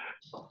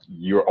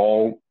 You're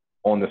all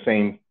on the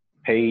same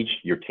page,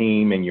 your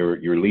team and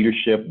your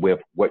leadership, with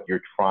what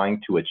you're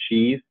trying to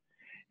achieve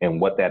and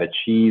what that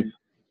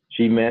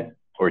achievement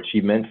or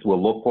achievements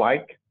will look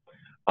like.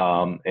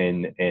 And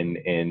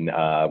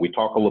we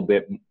talk a little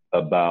bit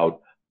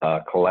about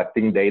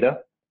collecting data,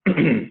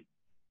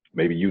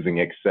 maybe using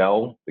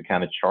Excel to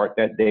kind of chart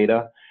that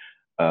data.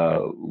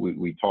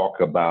 We talk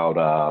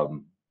about,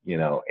 you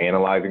know,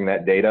 analyzing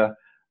that data.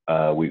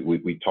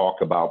 We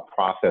talk about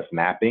process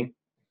mapping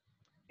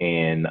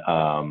and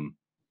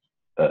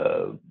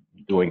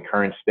doing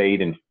current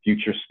state and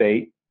future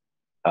state.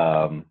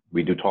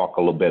 We do talk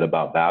a little bit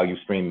about value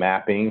stream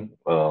mapping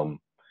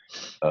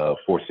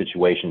for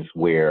situations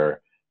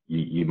where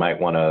you might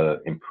want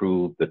to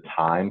improve the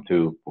time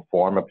to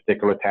perform a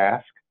particular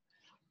task.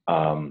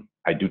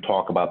 I do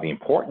talk about the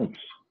importance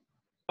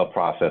of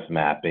process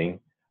mapping,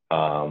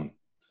 and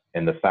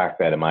the fact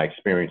that in my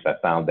experience, I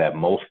found that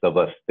most of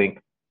us think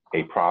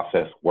a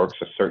process works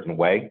a certain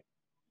way.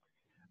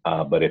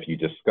 But if you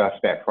discuss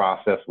that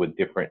process with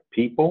different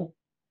people,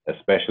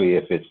 especially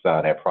if it's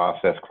that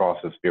process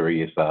crosses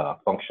various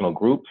functional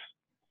groups,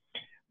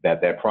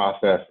 that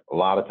process a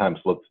lot of times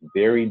looks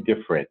very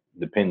different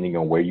depending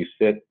on where you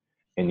sit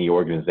in the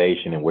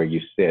organization and where you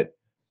sit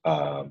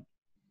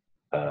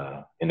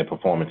in the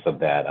performance of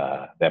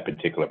that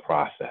particular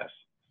process.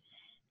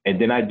 And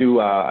then I do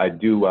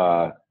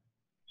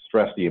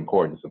stress the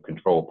importance of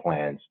control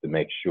plans to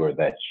make sure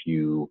that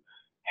you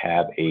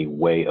have a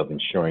way of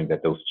ensuring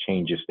that those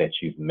changes that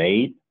you've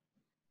made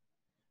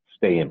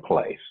stay in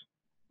place.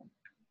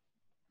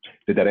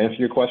 Did that answer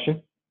your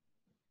question?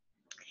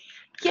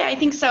 Yeah, I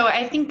think so.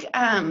 I think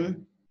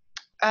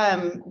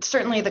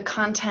certainly the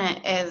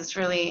content is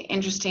really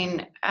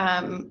interesting.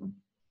 Do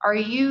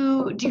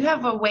you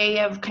have a way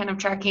of kind of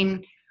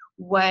tracking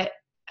what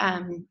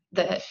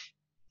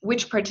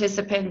which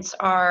participants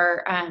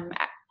are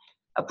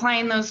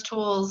applying those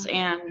tools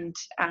and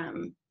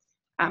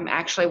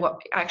actually,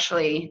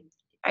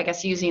 I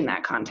guess, using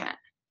that content?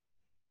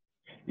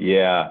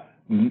 Yeah,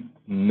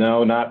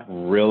 no, not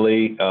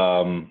really.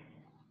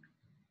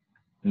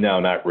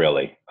 No, not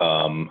really.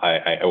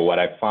 What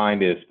I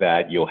find is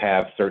that you'll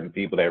have certain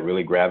people that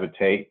really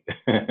gravitate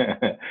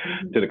to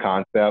the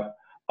concept.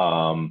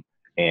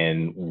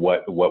 And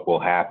what will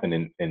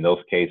happen in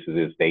those cases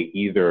is they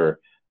either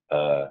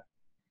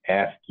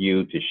ask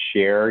you to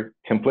share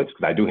templates,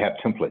 because I do have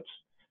templates.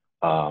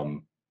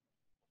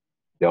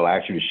 They'll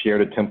ask you to share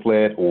the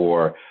template,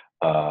 or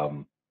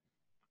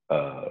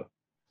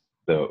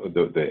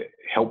the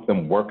help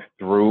them work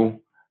through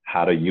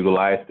how to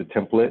utilize the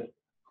template.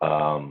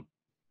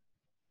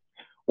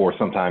 Or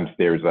sometimes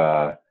there's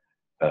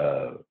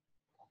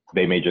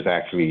they may just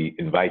actually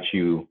invite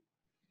you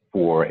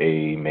for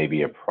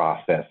maybe a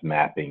process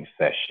mapping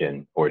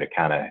session, or to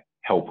kind of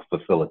help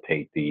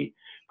facilitate the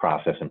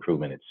process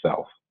improvement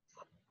itself.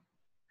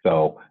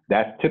 So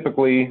that's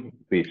typically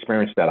the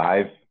experience that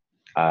I've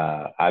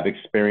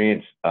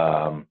experienced.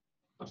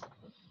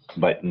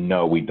 But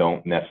no, we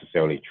don't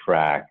necessarily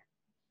track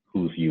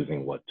who's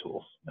using what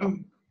tools. No.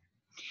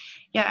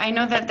 Yeah, I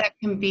know that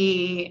can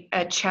be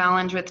a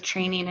challenge with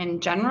training in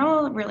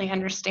general, really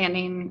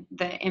understanding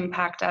the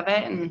impact of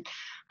it. And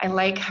I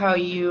like how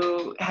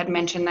you had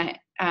mentioned that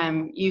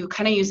you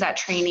kind of use that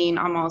training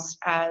almost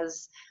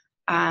as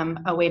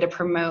a way to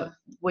promote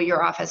what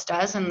your office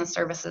does and the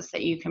services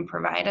that you can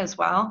provide as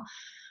well.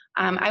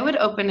 I would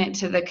open it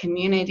to the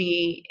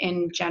community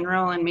in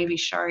general, and maybe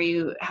Shar,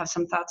 you have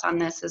some thoughts on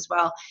this as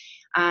well.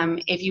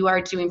 If you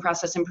are doing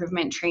process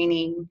improvement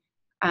training,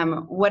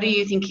 what do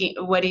you think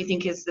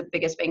is the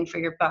biggest bang for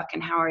your buck,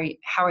 and how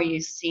are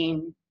you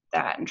seeing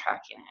that and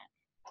tracking it?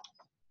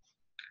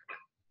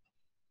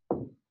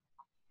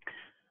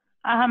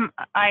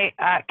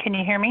 Can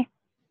you hear me?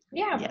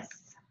 Yeah. Yes.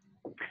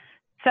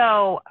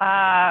 So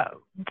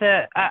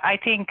I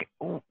think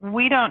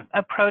we don't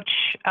approach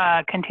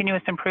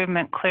continuous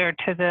improvement clear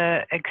to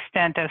the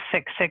extent of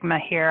Six Sigma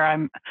here.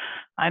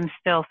 I'm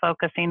still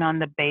focusing on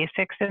the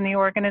basics in the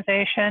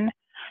organization.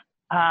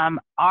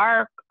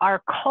 Our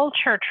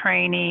culture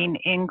training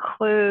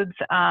includes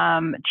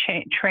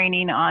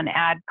training on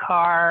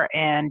ADCAR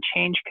and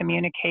change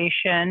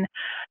communication.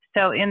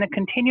 So in the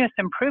continuous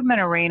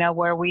improvement arena,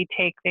 where we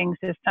take things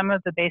as some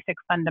of the basic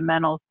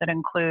fundamentals, that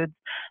includes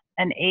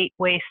an 8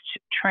 waste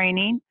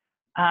training,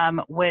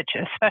 which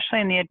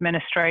especially in the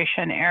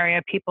administration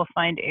area, people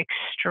find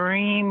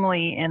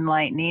extremely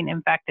enlightening.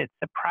 In fact, it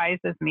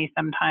surprises me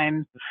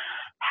sometimes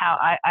how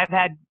I've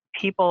had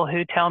people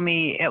who tell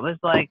me it was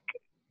like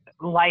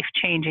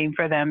life-changing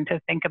for them to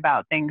think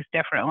about things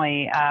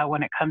differently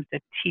when it comes to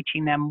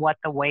teaching them what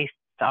the wastes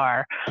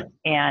are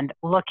and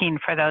looking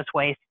for those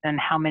wastes and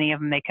how many of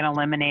them they can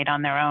eliminate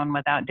on their own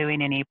without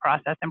doing any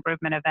process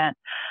improvement event.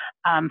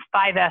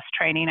 5S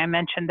training, I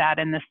mentioned that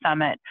in the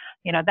summit.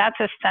 You know, that's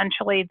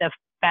essentially the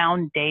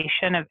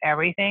foundation of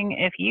everything.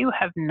 If you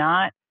have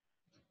not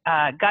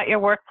got your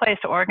workplace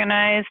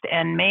organized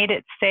and made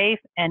it safe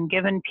and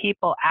given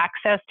people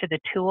access to the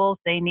tools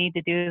they need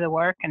to do the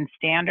work and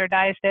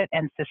standardized it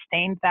and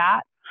sustained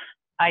that,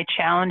 I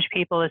challenge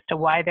people as to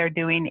why they're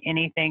doing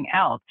anything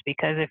else.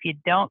 Because if you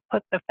don't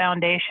put the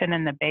foundation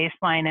and the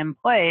baseline in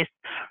place,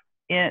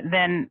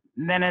 then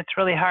it's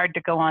really hard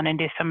to go on and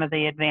do some of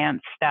the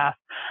advanced stuff.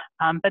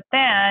 But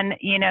then,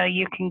 you know,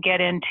 you can get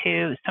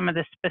into some of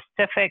the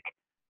specific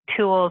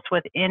tools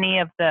with any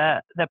of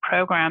the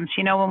programs.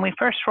 You know, when we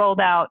first rolled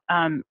out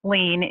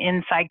Lean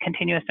inside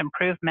continuous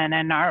improvement,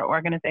 and our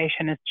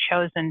organization has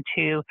chosen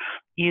to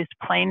use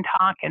plain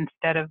talk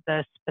instead of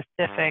the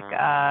specific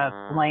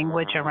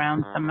language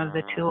around some of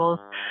the tools,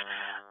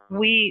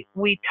 we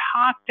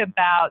talked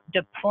about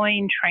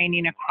deploying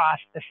training across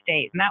the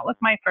state. And that was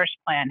my first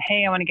plan.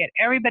 Hey, I want to get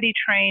everybody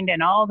trained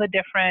in all the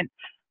different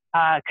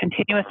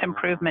continuous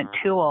improvement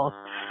tools.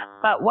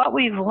 But what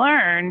we've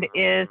learned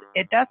is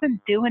it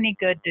doesn't do any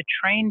good to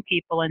train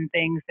people in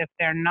things if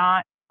they're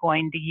not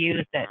going to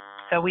use it.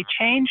 So we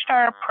changed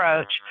our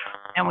approach,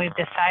 and we've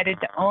decided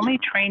to only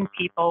train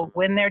people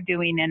when they're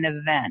doing an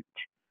event.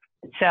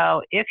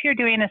 So if you're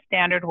doing a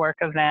standard work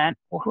event,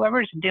 well,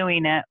 whoever's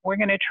doing it, we're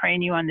going to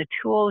train you on the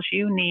tools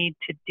you need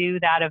to do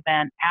that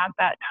event at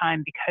that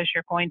time, because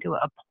you're going to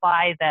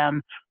apply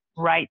them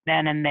right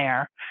then and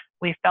there.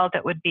 We felt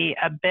it would be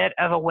a bit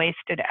of a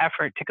wasted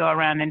effort to go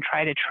around and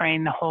try to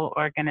train the whole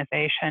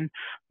organization.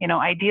 You know,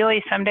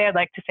 ideally, someday I'd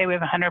like to say we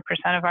have 100%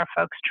 of our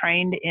folks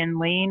trained in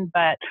Lean,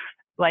 but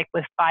like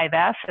with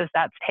 5S, as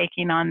that's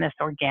taking on this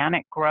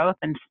organic growth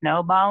and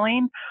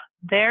snowballing,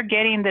 they're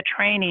getting the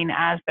training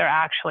as they're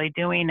actually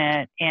doing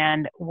it,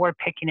 and we're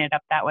picking it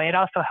up that way. It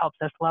also helps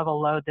us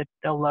level load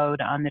the load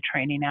on the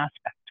training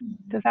aspect.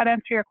 Does that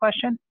answer your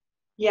question?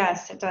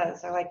 Yes, it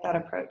does. I like that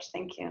approach.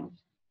 Thank you.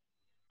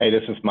 Hey,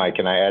 this is Mike.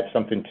 Can I add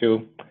something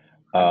too?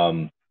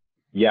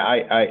 Yeah,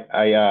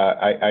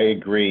 I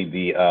agree.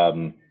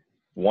 The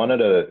one of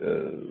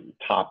the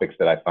topics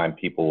that I find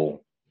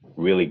people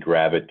really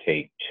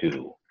gravitate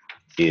to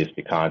is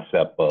the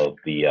concept of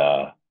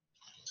the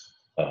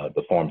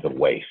forms of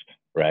waste,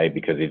 right?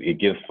 Because it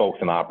gives folks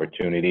an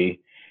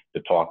opportunity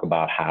to talk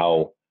about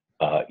how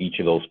each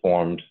of those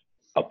forms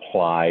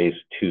applies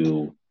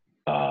to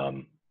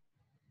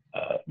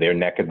their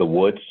neck of the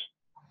woods.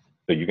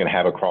 So you can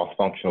have a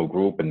cross-functional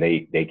group, and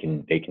they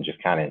can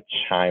just kind of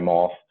chime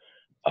off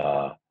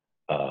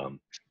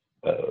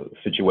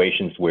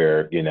situations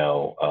where, you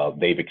know,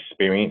 they've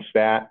experienced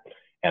that,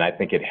 and I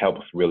think it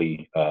helps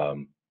really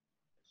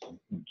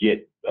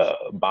get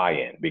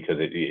buy-in, because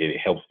it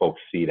helps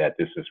folks see that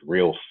this is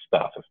real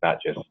stuff. It's not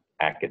just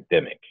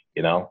academic,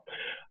 you know.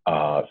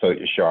 So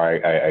sure,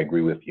 I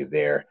agree with you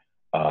there.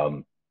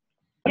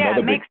 Yeah,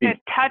 it makes it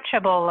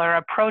touchable or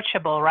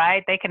approachable,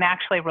 right? They can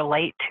actually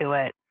relate to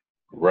it.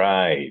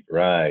 Right,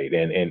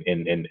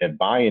 and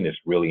buy-in is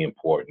really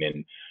important.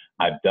 And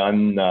I've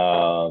done,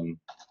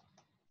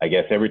 I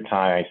guess every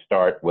time I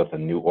start with a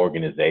new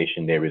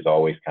organization, there is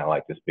always kind of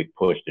like this big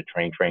push to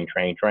train.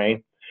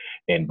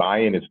 And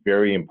buy-in is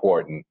very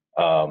important.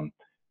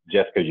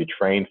 Just because you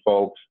train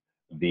folks,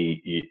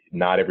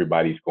 not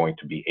everybody's going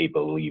to be a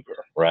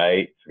believer,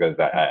 right? Because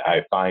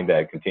I find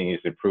that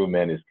continuous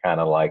improvement is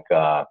kind of like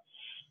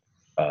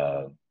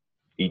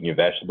eating your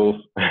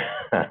vegetables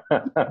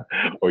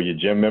or your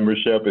gym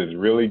membership is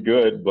really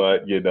good,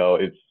 but you know,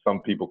 some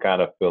people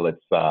kind of feel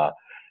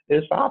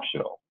it's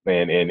optional,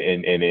 and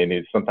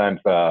it sometimes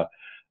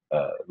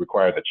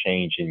requires a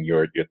change in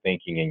your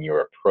thinking and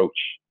your approach,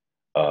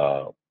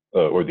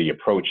 or the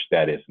approach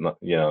that is,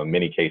 you know, in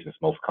many cases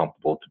most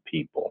comfortable to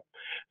people.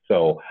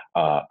 So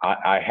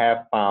I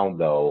have found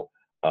though,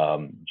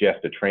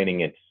 just the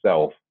training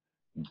itself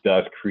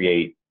does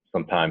create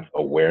sometimes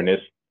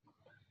awareness.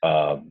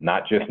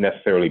 Not just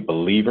necessarily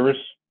believers,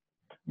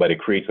 but it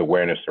creates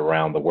awareness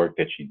around the work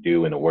that you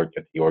do and the work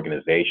that the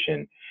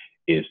organization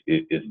is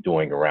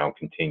doing around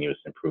continuous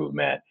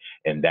improvement.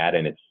 And that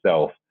in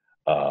itself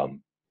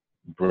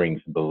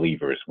brings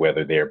believers,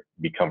 whether they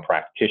become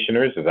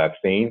practitioners, as I've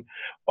seen,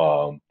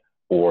 or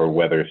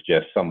whether it's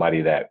just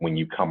somebody that when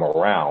you come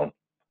around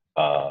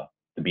to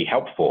be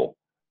helpful,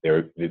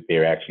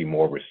 they're actually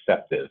more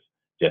receptive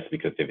just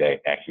because they've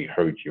actually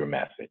heard your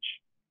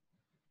message.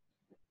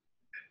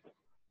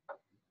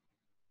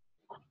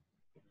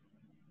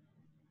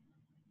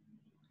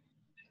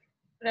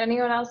 Would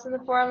anyone else in the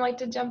forum like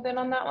to jump in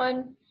on that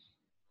one?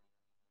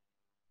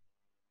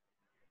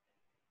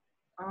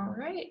 All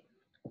right.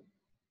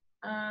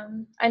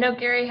 I know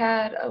Gary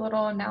had a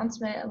little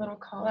announcement, a little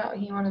call out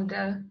he wanted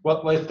to.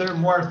 Well, if there are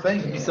more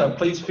things,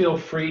 please feel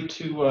free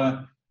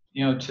to,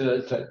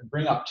 to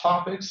bring up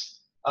topics.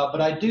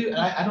 But I do, and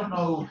I don't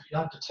know, you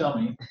have to tell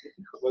me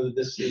whether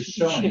this is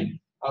showing.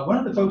 One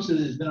of the folks that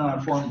has been on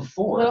our forum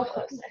before. A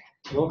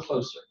little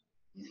closer.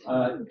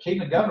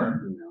 Kate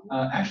McGovern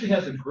actually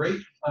has a great,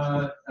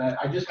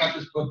 I just got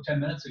this book 10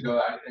 minutes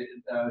ago.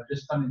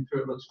 Just thumbing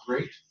through it, looks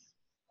great.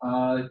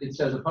 It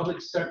says a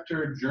public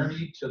sector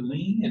journey to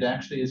lean. It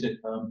actually is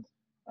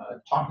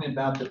talking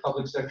about the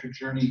public sector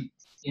journey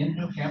in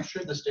New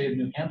Hampshire, the state of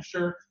New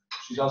Hampshire.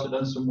 She's also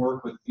done some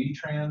work with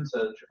VTrans,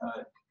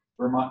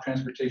 Vermont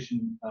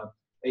Transportation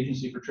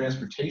Agency for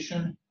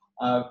Transportation.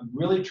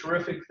 Really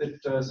terrific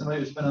that somebody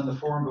who's been on the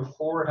forum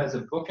before has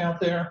a book out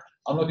there.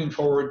 I'm looking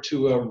forward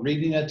to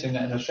reading it, and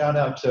a shout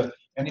out to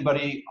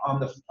anybody on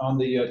the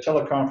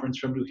teleconference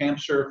from New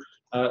Hampshire.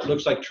 It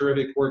looks like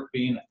terrific work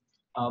being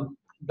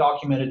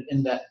documented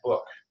in that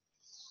book.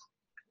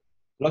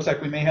 Looks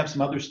like we may have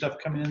some other stuff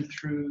coming in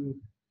through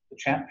the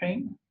chat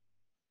pane.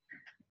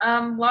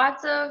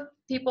 Lots of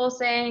people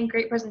saying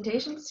great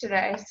presentations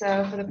today.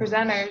 So for the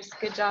presenters,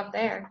 good job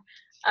there.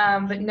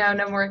 But no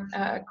more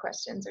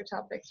questions or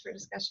topics for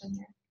discussion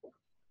here.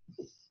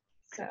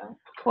 So.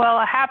 Well,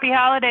 a happy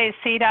holidays,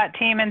 CDOT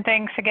team, and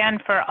thanks again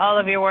for all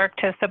of your work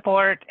to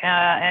support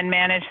and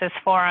manage this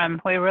forum.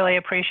 We really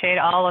appreciate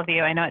all of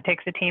you. I know it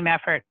takes a team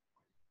effort.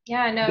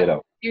 Yeah, no,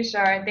 thank you,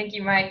 Shar, and thank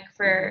you, Mike,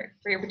 for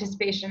your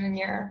participation in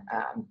your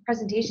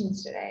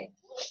presentations today.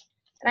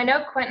 And I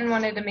know Quentin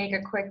wanted to make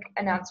a quick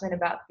announcement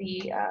about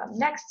the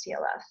next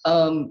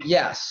TLF.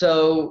 Yeah,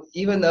 so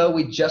even though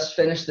we just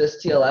finished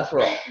this TLF,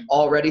 we're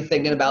already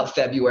thinking about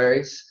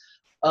February's.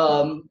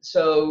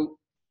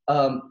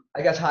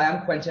 I guess, hi,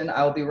 I'm Quentin.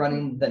 I will be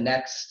running the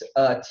next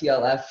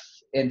TLF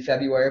in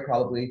February,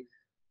 probably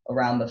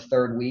around the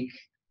third week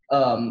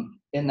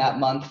in that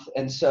month.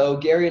 And so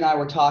Gary and I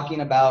were talking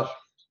about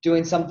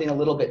doing something a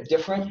little bit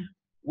different,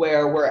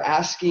 where we're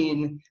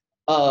asking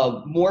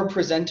more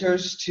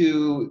presenters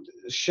to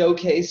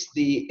showcase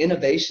the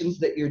innovations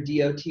that your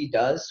DOT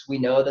does. We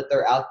know that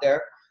they're out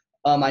there.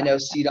 I know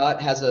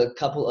CDOT has a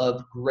couple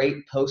of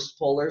great post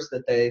pollers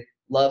that they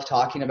love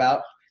talking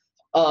about.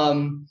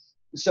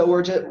 So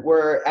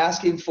we're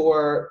asking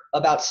for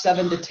about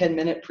 7 to 10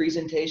 minute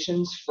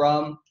presentations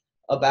from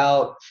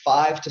about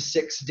 5 to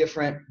 6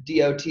 different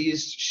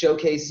DOTs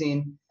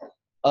showcasing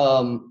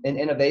an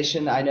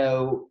innovation. I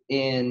know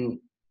in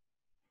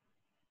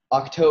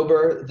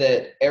October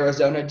that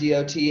Arizona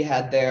DOT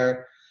had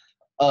their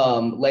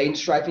lane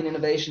striping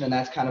innovation, and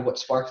that's kind of what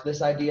sparked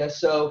this idea.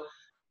 So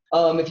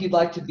if you'd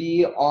like to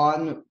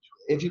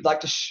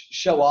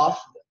show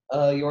off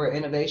your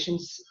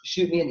innovations,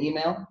 shoot me an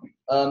email.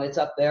 It's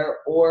up there,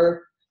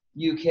 or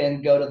you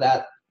can go to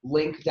that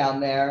link down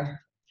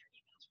there.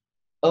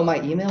 Oh,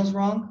 my email's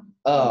wrong.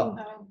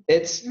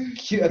 It's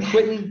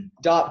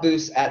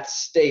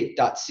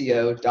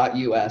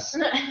quinton.booth@state.co.us.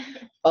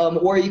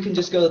 Or you can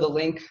just go to the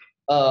link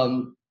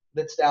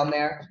that's down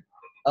there.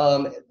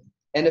 And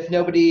if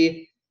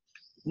nobody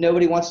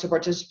wants to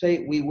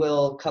participate, we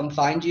will come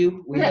find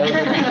you. We know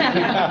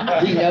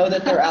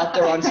that they're out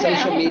there on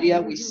social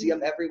media. We see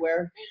them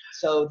everywhere.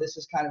 So this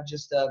is kind of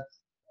just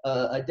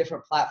a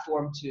different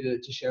platform to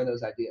share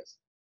those ideas.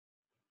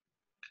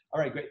 All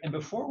right, great. And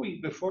before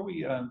we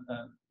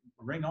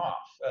ring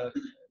off, a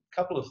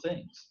couple of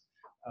things.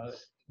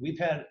 We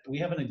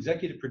have an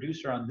executive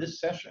producer on this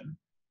session,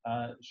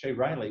 Shay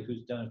Riley,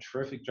 who's done a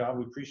terrific job.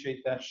 We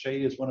appreciate that.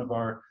 Shay is one of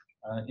our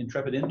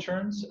intrepid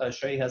interns.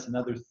 Shay has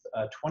another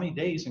 20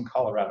 days in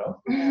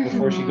Colorado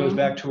before she goes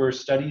back to her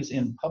studies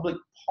in public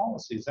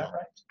policy. Is that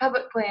right?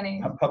 Public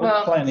planning.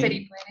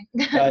 City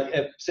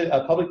planning.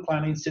 Public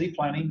planning, city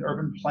planning,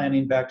 urban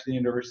planning, back to the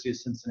University of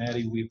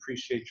Cincinnati. We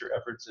appreciate your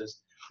efforts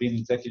as being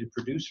executive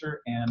producer,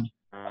 and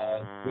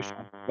wish you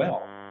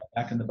well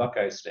back in the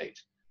Buckeye State.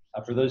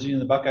 For those of you in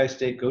the Buckeye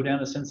State, go down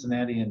to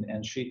Cincinnati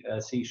and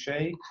see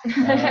Shay.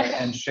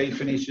 And Shay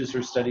finishes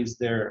her studies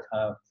there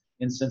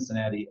in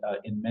Cincinnati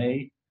in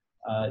May.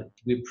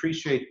 We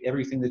appreciate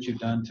everything that you've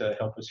done to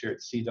help us here at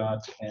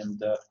CDOT,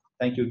 and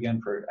thank you again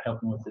for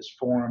helping with this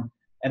forum.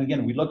 And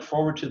again, we look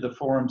forward to the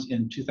forums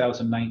in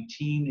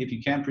 2019. If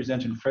you can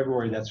present in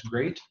February, that's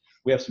great.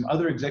 We have some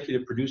other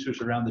executive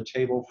producers around the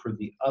table for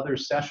the other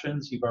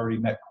sessions. You've already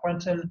met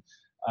Quentin.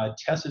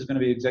 Tess is going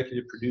to be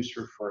executive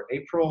producer for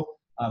April.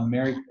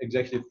 Mary,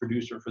 executive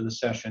producer for the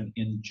session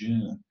in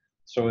June.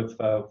 So if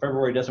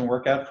February doesn't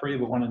work out for you,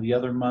 but one of the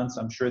other months,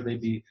 I'm sure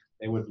they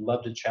would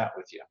love to chat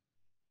with you.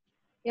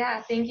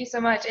 Yeah, thank you so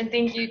much. And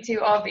thank you to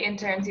all of the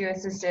interns who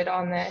assisted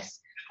on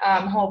this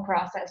whole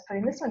process,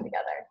 putting this one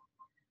together.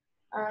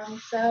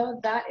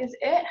 So that is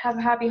it. Have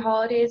happy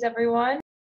holidays, everyone.